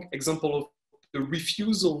strong example of the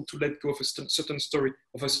refusal to let go of a certain story,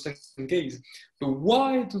 of a certain gaze. But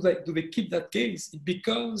why do they keep that gaze?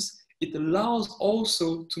 Because it allows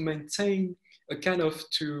also to maintain a kind of,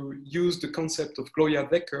 to use the concept of Gloria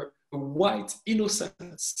Becker, a white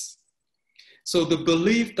innocence. So the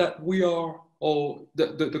belief that we are, or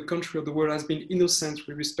the country or the world has been innocent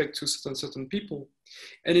with respect to certain people.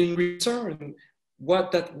 And in return,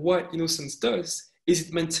 what that white innocence does is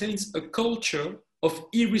it maintains a culture of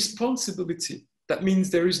irresponsibility. That means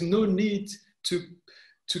there is no need to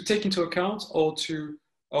take into account or to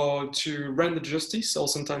render justice, or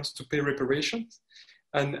sometimes to pay reparations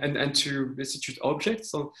and to restitute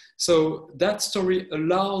objects. So that story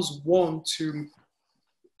allows one to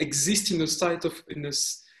exist in in a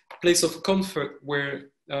place of comfort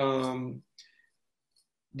where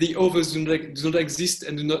the others do not exist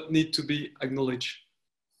and do not need to be acknowledged.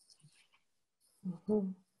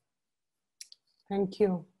 Mm-hmm. Thank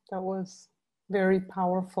you. That was very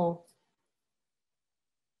powerful.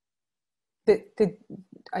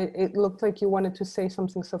 It looked like you wanted to say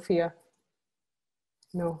something, Sophia.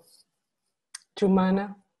 No.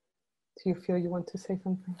 Jumana, do you feel you want to say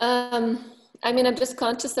something? I mean, I'm just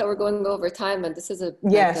conscious that we're going over time, and this is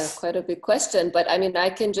quite a big question. But I mean,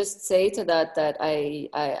 I can just say to that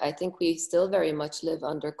I think we still very much live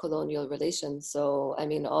under colonial relations. So I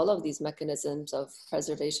mean, all of these mechanisms of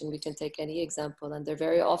preservation, we can take any example, and they're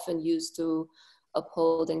very often used to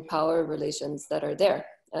upholding power relations that are there.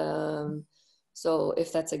 So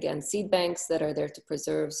if that's, again, seed banks that are there to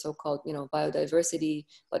preserve so-called, biodiversity,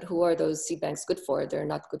 but who are those seed banks good for? They're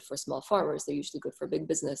not good for small farmers. They're usually good for big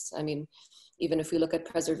business. I mean, even if we look at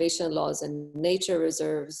preservation laws and nature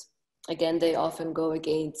reserves, again, they often go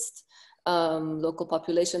against local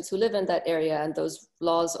populations who live in that area, and those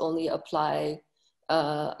laws only apply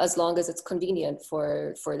as long as it's convenient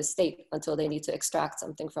for the state until they need to extract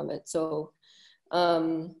something from it. So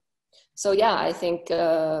yeah, I think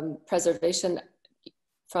preservation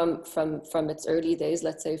from its early days,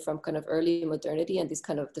 let's say from kind of early modernity and this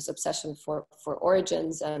obsession for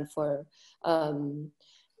origins and for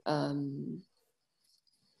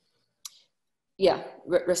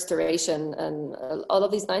restoration and all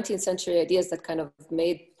of these 19th century ideas that kind of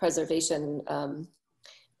made preservation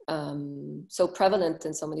so prevalent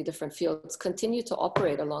in so many different fields continue to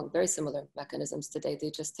operate along very similar mechanisms today.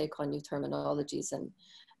 They just take on new terminologies and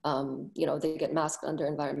they get masked under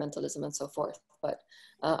environmentalism and so forth. But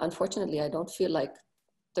unfortunately, I don't feel like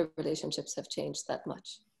the relationships have changed that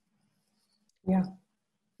much. Yeah,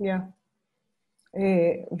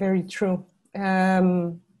 very true.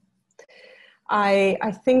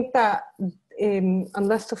 I think that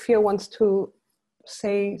unless Sophia wants to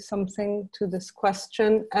say something to this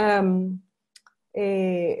question,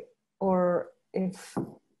 or if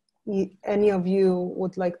any of you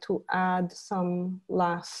would like to add some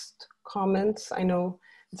last comments. I know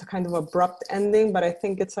it's a kind of abrupt ending, but I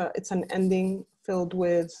think it's an ending filled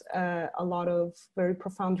with a lot of very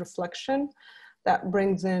profound reflection that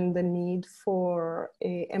brings in the need for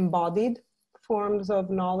embodied forms of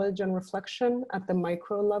knowledge and reflection at the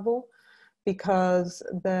micro level, because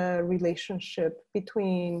the relationship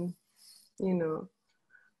between, the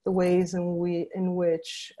ways in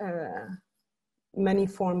which many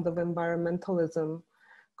forms of environmentalism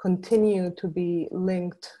continue to be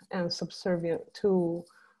linked and subservient to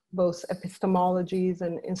both epistemologies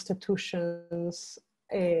and institutions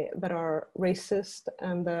that are racist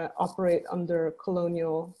and that operate under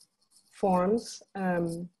colonial forms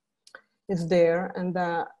is there, and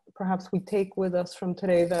that perhaps we take with us from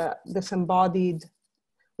today that this embodied,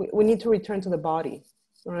 we need to return to the body,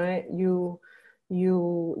 right? You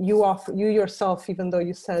yourself, even though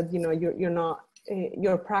you said, you're not,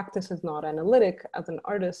 your practice is not analytic as an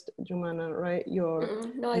artist, Jumana, right?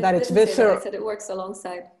 It's visceral. I said it works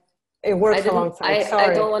alongside. It works alongside.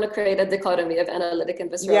 I don't want to create a dichotomy of analytic and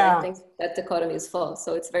visceral. Yeah. I think that dichotomy is false.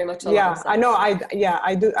 So it's very much alongside. Yeah, I know.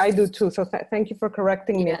 I do too. So thank you for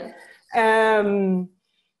correcting me.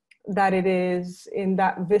 That it is in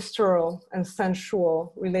that visceral and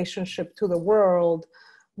sensual relationship to the world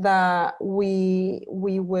that we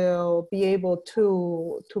will be able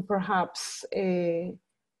to perhaps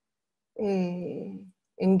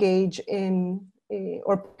engage in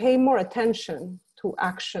or pay more attention to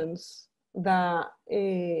actions that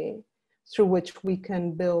through which we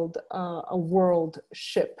can build a world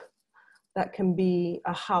ship that can be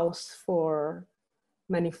a house for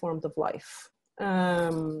many forms of life.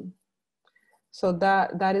 So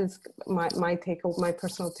that is my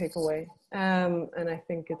personal takeaway. And I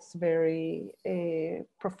think it's very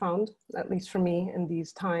profound, at least for me in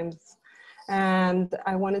these times. And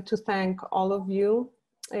I wanted to thank all of you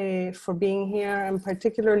for being here, and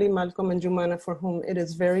particularly Malcom and Jumana, for whom it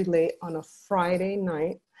is very late on a Friday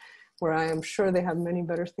night, where I am sure they have many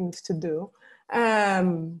better things to do.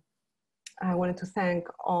 I wanted to thank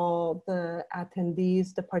all the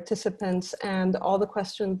attendees, the participants, and all the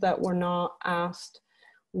questions that were not asked.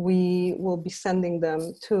 We will be sending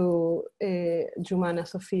them to Jumana,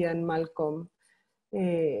 Sophia, and Malcom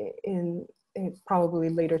probably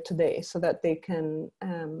later today, so that they can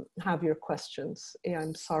have your questions.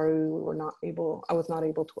 I'm sorry I was not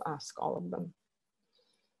able to ask all of them.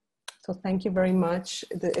 So thank you very much.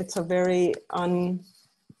 It's a very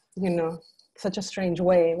such a strange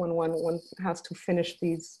way when one has to finish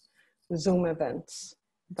these Zoom events.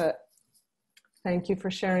 But thank you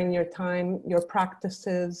for sharing your time, your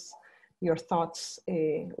practices, your thoughts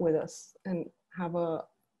with us, and have a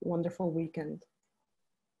wonderful weekend.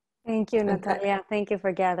 Thank you, Natalia. Thank you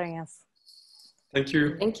for gathering us. Thank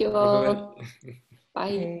you. Thank you all. Bye.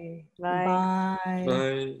 Bye. Okay. Bye. Bye.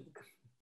 Bye.